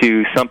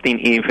 to something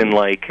even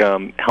like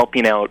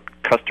helping out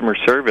customer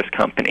service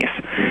companies,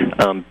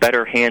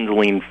 better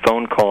handling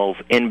phone calls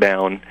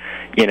inbound,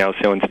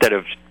 so instead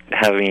of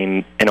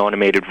having an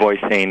automated voice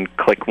saying,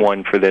 click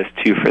 1 for this,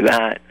 2 for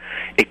that,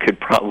 it could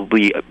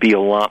probably be a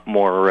lot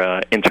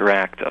more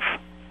interactive.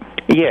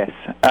 Yes.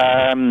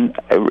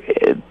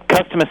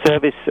 Customer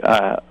service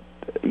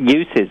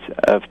uses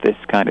of this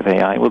kind of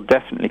AI will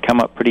definitely come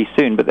up pretty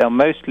soon, but they'll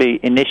mostly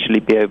initially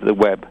be over the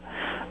web,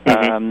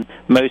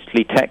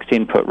 mostly text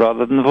input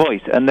rather than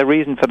voice. And the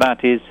reason for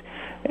that is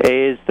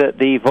that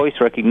the voice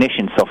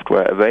recognition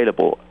software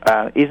available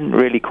isn't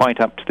really quite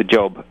up to the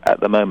job at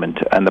the moment,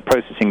 and the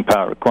processing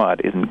power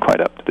required isn't quite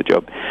up to the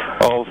job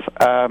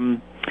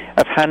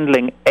of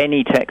handling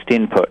any text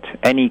input,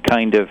 any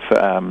kind of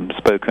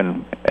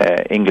spoken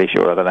English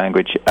or other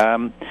language,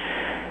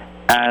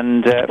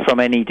 and from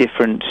any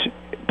different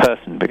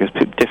person, because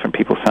different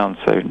people sound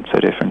so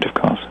different, of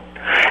course.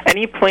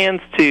 Any plans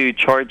to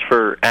charge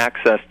for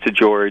access to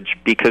George?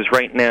 Because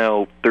right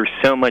now there's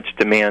so much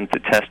demand to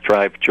test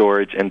drive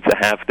George and to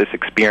have this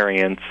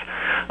experience.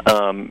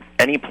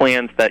 Any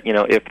plans that,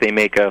 if they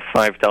make a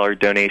 $5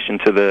 donation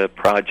to the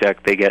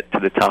project, they get to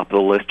the top of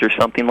the list or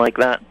something like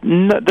that?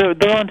 No,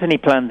 there aren't any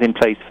plans in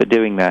place for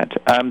doing that.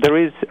 There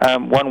is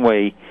one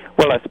way,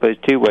 well, I suppose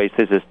two ways.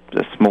 There's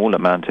a small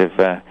amount of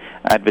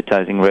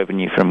advertising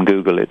revenue from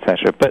Google,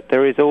 etc. But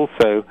there is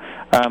also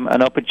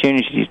an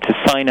opportunity to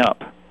sign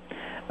up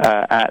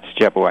at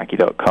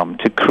Jabberwocky.com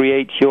to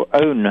create your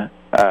own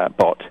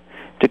bot,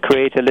 to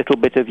create a little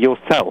bit of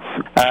yourself,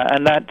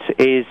 and that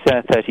is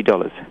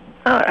 $30.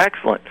 Oh,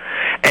 excellent.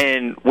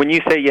 And when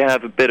you say you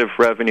have a bit of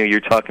revenue,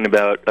 you're talking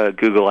about a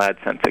Google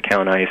AdSense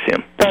account, I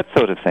assume? That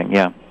sort of thing,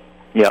 yeah.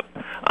 Yep.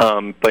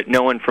 But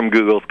no one from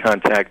Google's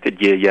contacted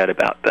you yet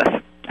about this?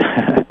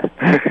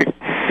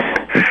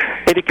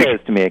 It occurs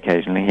to me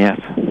occasionally, yes.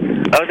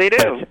 Oh, they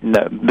do?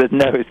 But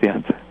no is the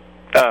answer.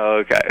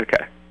 Oh,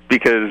 okay.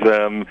 Because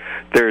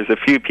there's a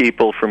few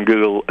people from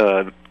Google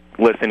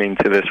listening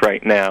to this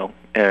right now,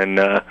 and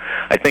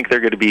I think they're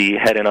going to be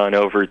heading on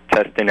over,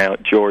 testing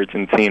out George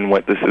and seeing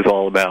what this is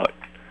all about.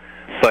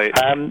 But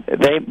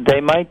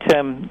they might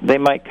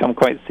come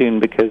quite soon,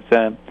 because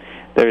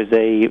there is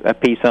a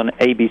piece on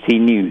ABC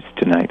News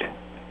tonight.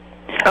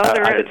 Oh,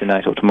 there either is.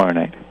 Tonight or tomorrow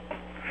night.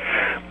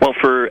 Well,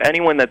 for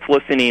anyone that's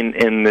listening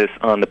in this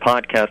on the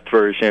podcast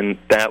version,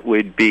 that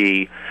would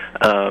be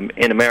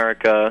in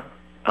America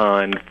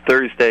on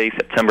Thursday,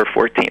 September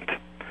 14th.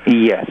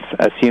 Yes,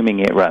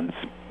 assuming it runs.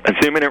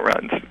 Assuming it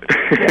runs.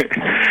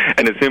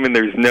 And assuming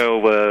there's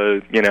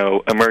no,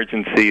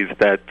 emergencies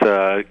that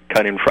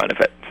cut in front of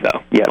it.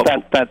 So yeah,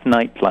 that's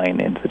Nightline,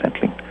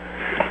 incidentally.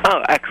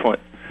 Oh, excellent.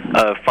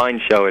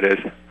 Fine show it is.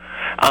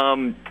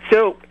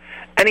 So,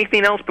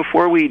 anything else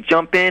before we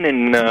jump in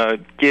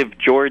and give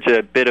George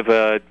a bit of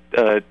a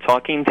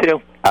talking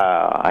to?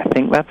 I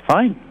think that's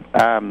fine.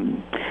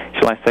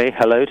 Shall I say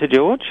hello to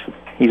George?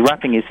 He's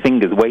wrapping his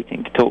fingers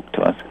waiting to talk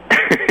to us.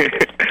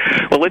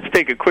 Well, let's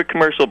take a quick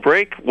commercial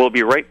break. We'll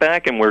be right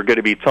back, and we're going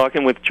to be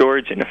talking with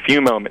George in a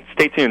few moments.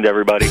 Stay tuned,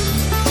 everybody.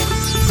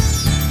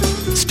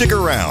 Stick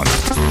around.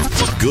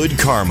 Good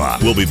Karma.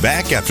 We'll be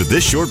back after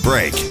this short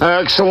break.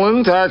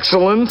 Excellent.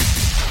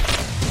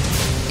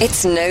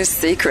 It's no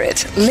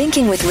secret.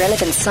 Linking with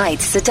relevant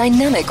sites is a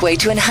dynamic way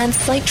to enhance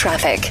site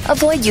traffic.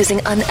 Avoid using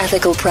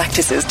unethical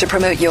practices to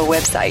promote your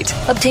website.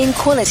 Obtain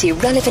quality,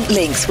 relevant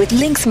links with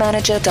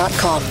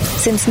linksmanager.com.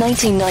 Since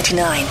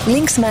 1999,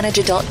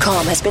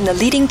 linksmanager.com has been the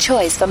leading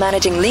choice for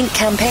managing link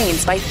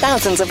campaigns by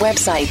thousands of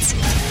websites.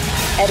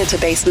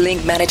 Editor-based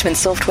link management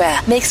software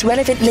makes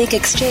relevant link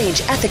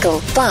exchange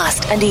ethical,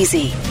 fast, and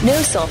easy. No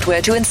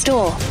software to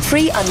install.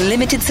 Free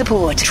unlimited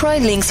support. Try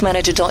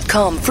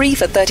linksmanager.com free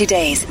for 30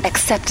 days.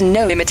 Accept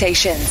no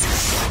limitations.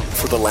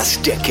 For the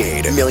last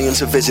decade,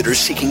 millions of visitors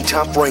seeking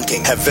top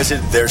ranking have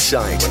visited their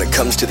site. When it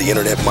comes to the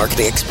internet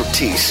marketing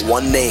expertise,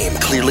 one name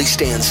clearly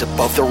stands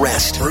above the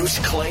rest. Bruce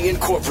Clay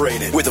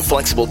Incorporated. With a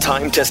flexible,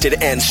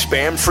 time-tested, and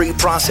spam-free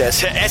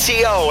process to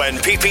SEO and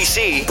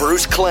PPC,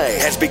 Bruce Clay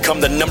has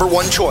become the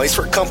 #1 choice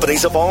for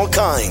companies of all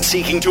kinds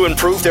seeking to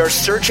improve their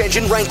search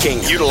engine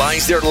ranking.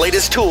 Utilize their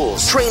latest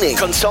tools, training,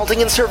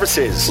 consulting, and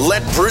services.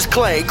 Let Bruce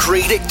Clay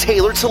create a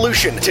tailored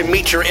solution to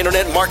meet your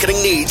internet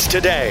marketing needs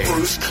today.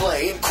 Bruce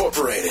Clay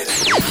Incorporated.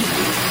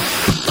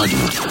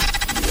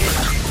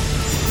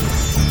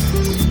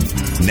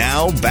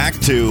 Now back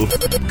to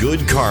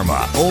Good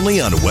Karma,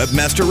 only on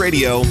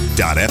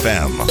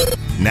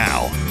WebmasterRadio.fm.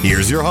 Now,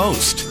 here's your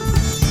host.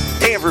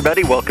 Hey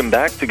everybody, welcome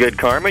back to Good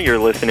Karma. You're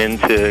listening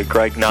to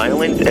Greg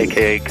Nyland,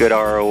 aka Good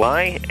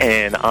ROI,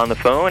 and on the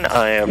phone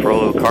I have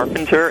Rollo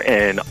Carpenter,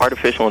 an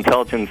artificial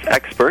intelligence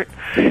expert,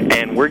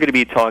 and we're going to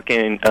be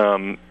talking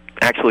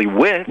actually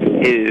with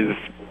his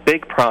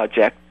big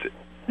project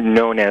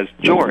known as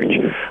George.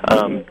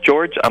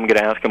 George, I'm going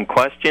to ask him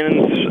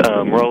questions.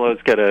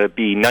 Rollo's going to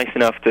be nice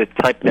enough to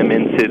type them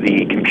into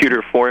the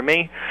computer for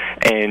me,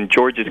 and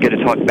George is going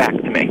to talk back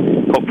to me,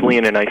 hopefully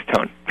in a nice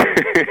tone.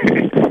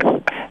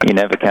 You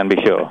never can be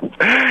sure.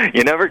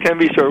 You never can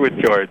be sure with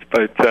George,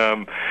 but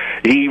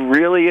he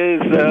really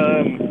is,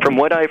 from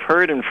what I've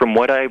heard and from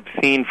what I've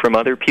seen from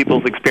other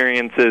people's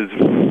experiences,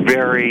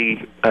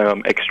 very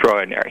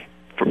extraordinary.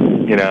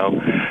 You know,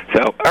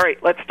 so all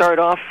right, let's start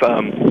off.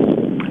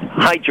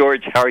 Hi,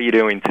 George. How are you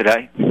doing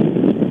today?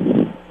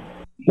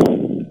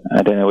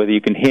 I don't know whether you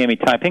can hear me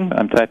typing, but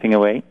I'm typing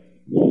away.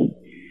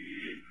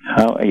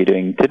 How are you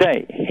doing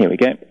today? Here we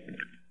go.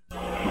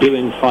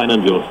 Doing fine,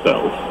 and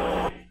yourself?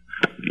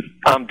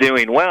 I'm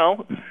doing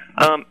well.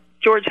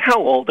 George, how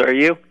old are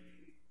you?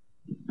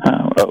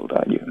 How old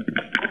are you?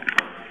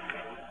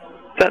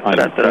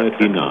 I'm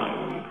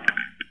 39.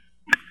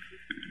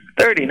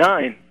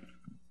 39?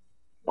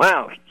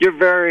 Wow, you're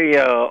very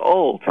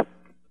old.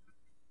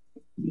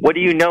 What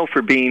do you know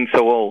for being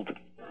so old?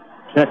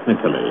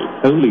 Technically,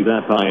 only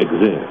that I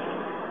exist.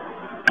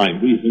 I'm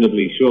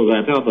reasonably sure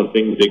that other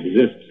things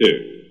exist too,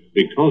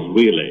 because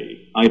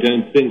really, I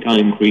don't think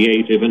I'm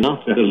creative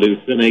enough to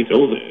hallucinate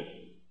all this.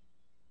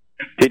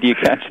 Did you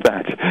catch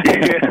that?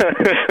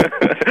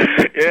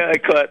 Yeah, I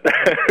caught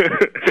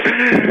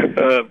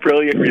that.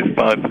 Brilliant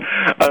response.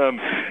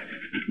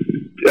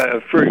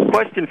 For a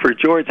question for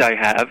George I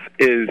have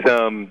is,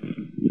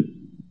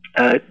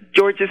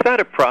 George, is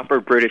that a proper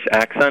British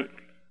accent?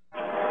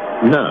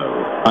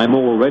 No, I'm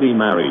already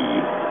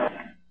married.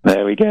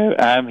 There we go.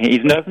 He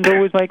doesn't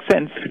always make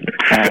sense,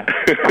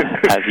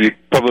 as you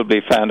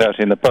probably found out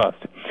in the past.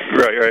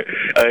 Right.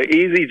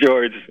 Easy,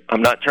 George.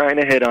 I'm not trying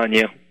to hit on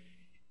you.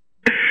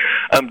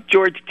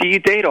 George, do you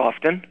date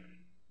often?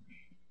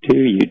 Do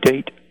you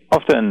date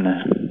often?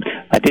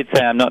 I did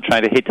say I'm not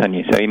trying to hit on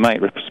you, so you might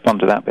respond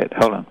to that bit.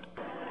 Hold on.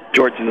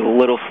 George is a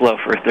little slow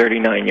for a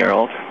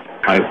 39-year-old.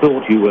 I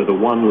thought you were the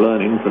one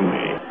learning from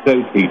me,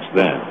 so teach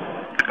them.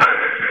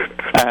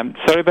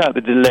 Sorry about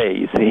the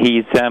delays.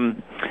 He's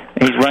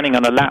running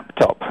on a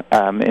laptop,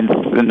 and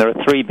there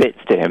are 3 bits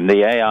to him: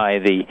 the AI,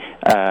 the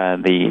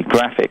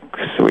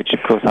graphics, which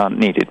of course aren't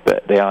needed,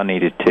 but they are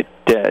needed to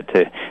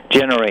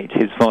generate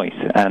his voice,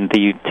 and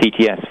the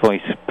TTS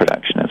voice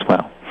production as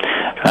well.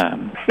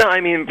 No, I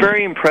mean,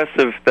 very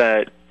impressive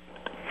that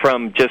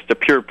from just a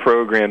pure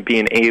program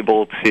being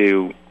able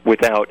to,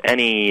 without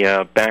any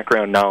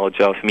background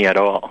knowledge of me at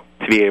all,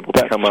 to be able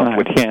to come up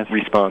with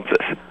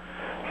responses.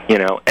 You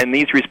know, and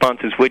these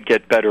responses would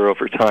get better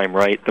over time,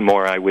 right? The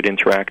more I would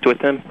interact with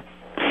them.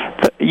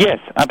 Yes,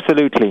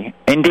 absolutely.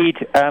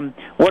 Indeed,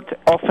 what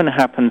often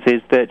happens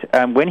is that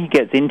when he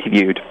gets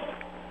interviewed,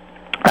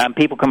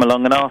 people come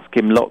along and ask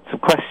him lots of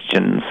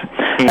questions,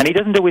 and he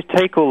doesn't always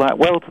take all that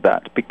well to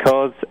that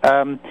because,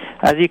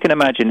 as you can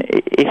imagine,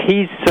 if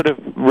he's sort of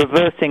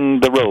reversing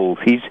the roles,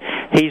 he's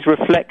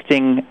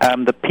reflecting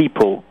the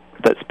people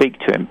that speak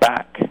to him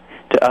back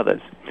to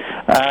others.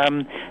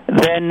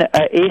 Then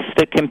if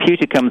the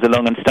computer comes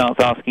along and starts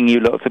asking you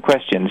lots of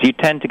questions, you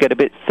tend to get a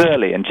bit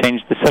surly and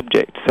change the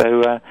subject.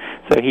 So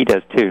he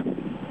does too.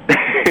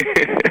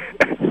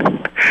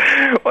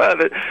 Well,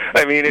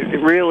 I mean,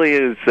 it really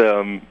is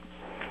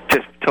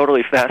just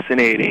totally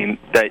fascinating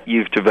that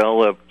you've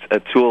developed a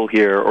tool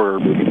here, or,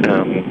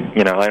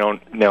 you know, I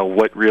don't know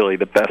what really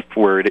the best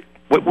word,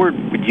 what word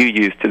would you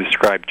use to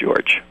describe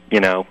George, you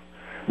know,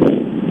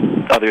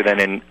 other than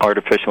an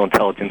artificial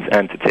intelligence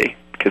entity?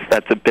 Because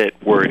that's a bit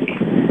wordy.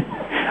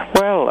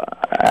 Well,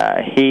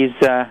 he's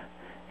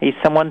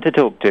someone to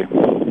talk to.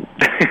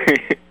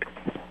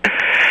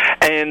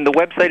 And the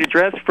website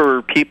address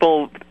for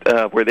people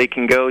where they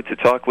can go to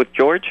talk with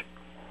George?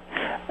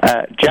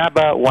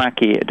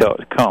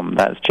 Jabberwacky.com.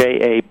 That's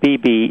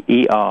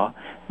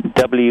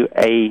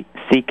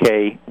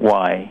JABBERWACKY.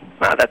 Wow,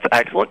 that's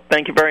excellent.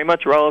 Thank you very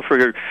much, Rollo,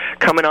 for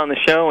coming on the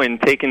show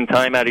and taking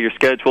time out of your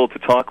schedule to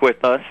talk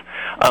with us.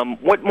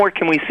 What more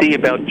can we see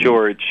about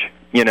George?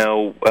 You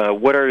know,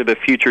 what are the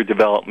future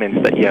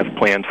developments that you have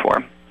planned for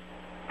him?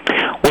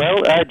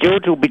 Well,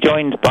 George will be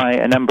joined by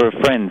a number of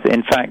friends.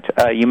 In fact,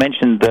 you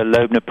mentioned the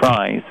Loebner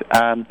Prize.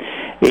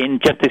 In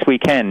just this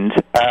weekend,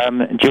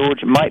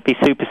 George might be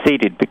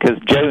superseded because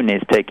Joan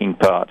is taking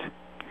part.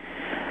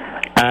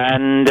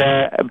 And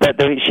but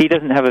she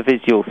doesn't have a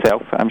visual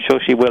self. I'm sure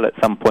she will at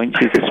some point.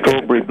 She's a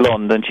strawberry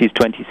blonde and she's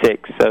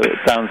 26, so it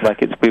sounds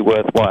like it's be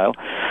worthwhile.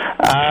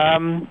 A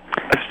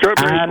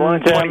strawberry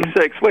blonde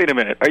 26. Wait a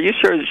minute. Are you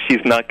sure that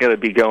she's not going to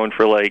be going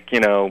for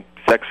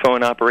sex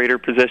phone operator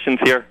positions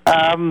here?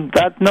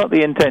 That's not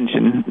the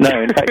intention.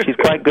 No, in fact, she's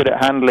quite good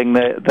at handling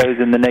those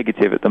in the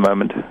negative at the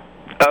moment.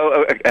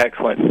 Oh,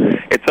 excellent.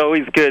 It's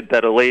always good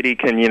that a lady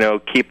can,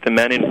 keep the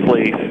men in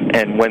place,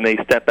 and when they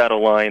step out of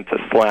line, to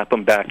slap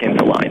them back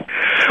into line.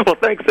 Well,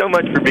 thanks so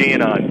much for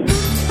being on.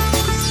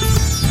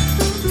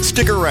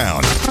 Stick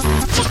around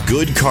for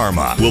Good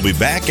Karma. We'll be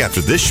back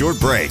after this short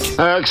break.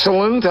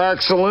 Excellent.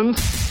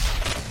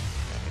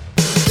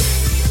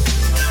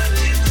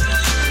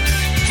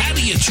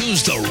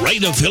 Choose the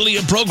right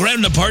affiliate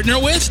program to partner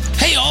with?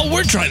 Hey, all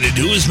we're trying to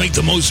do is make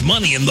the most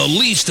money in the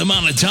least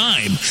amount of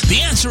time.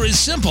 The answer is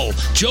simple.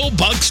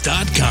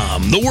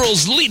 JoeBucks.com, the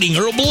world's leading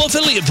herbal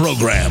affiliate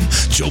program.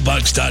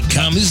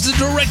 JoeBucks.com is the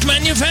direct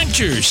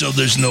manufacturer, so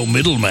there's no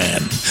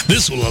middleman.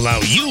 This will allow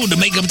you to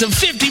make up to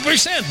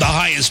 50% the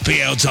highest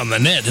payouts on the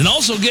net and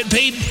also get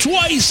paid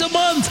twice a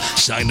month.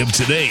 Sign up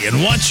today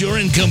and watch your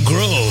income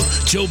grow.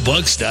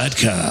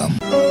 JoeBucks.com.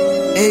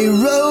 A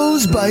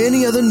rose by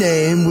any other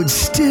name would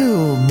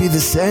still be the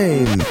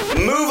same.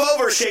 Move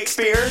over,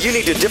 Shakespeare. You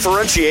need to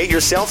differentiate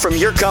yourself from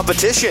your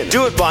competition.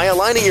 Do it by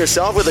aligning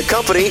yourself with a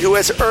company who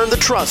has earned the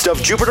trust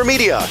of Jupiter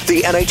Media,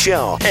 the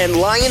NHL, and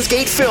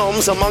Lionsgate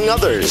Films, among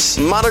others.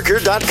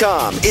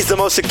 Moniker.com is the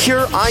most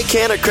secure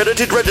ICANN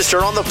accredited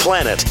register on the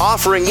planet,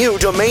 offering you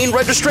domain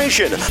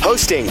registration,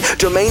 hosting,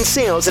 domain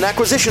sales, and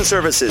acquisition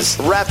services.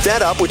 Wrap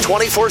that up with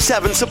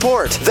 24/7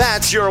 support.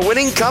 That's your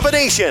winning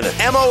combination.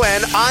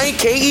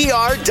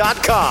 MONIKER.com.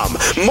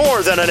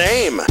 More than a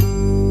name.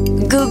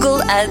 Google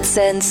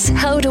AdSense.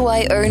 How do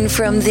I earn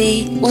from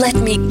thee? Let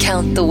me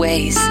count the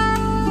ways.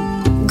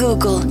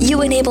 Google,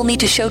 you enable me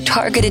to show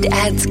targeted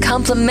ads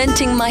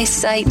complimenting my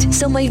site,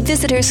 so my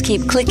visitors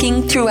keep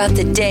clicking throughout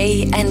the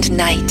day and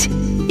night.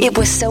 It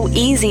was so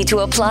easy to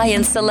apply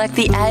and select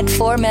the ad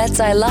formats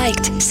I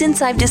liked.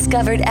 Since I've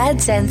discovered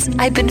AdSense,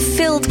 I've been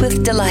filled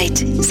with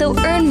delight. So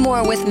earn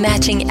more with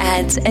matching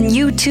ads, and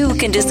you too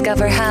can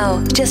discover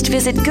how. Just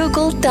visit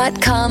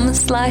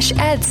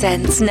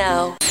google.com/AdSense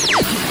now.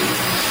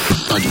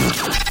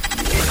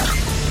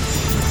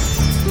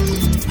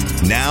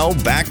 Now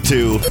back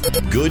to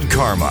Good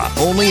Karma,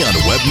 only on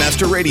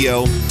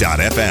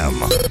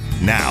WebmasterRadio.fm.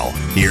 Now,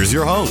 here's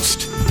your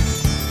host.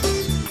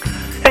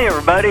 Hey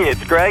everybody,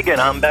 it's Greg and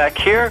I'm back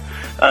here.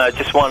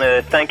 Just want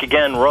to thank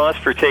again Ross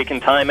for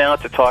taking time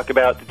out to talk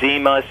about the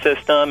DMUS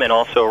system, and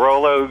also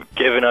Rollo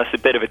giving us a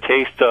bit of a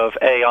taste of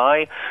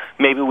AI.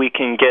 Maybe we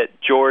can get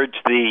George,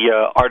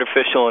 the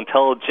artificial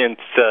intelligence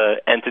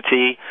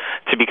entity,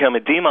 to become a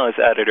DMUS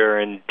editor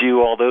and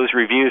do all those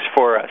reviews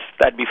for us.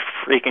 That'd be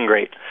freaking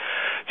great.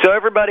 So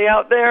everybody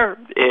out there,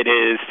 it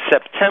is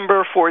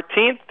September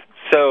 14th.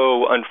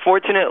 So,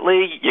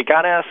 unfortunately, you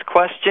got to ask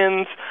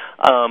questions,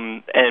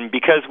 and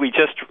because we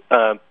just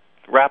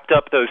wrapped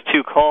up those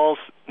 2 calls,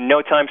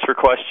 no times for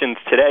questions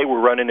today. We're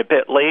running a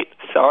bit late,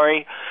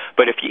 sorry,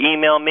 but if you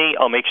email me,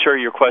 I'll make sure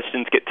your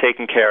questions get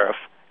taken care of.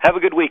 Have a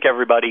good week,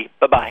 everybody.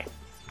 Bye-bye.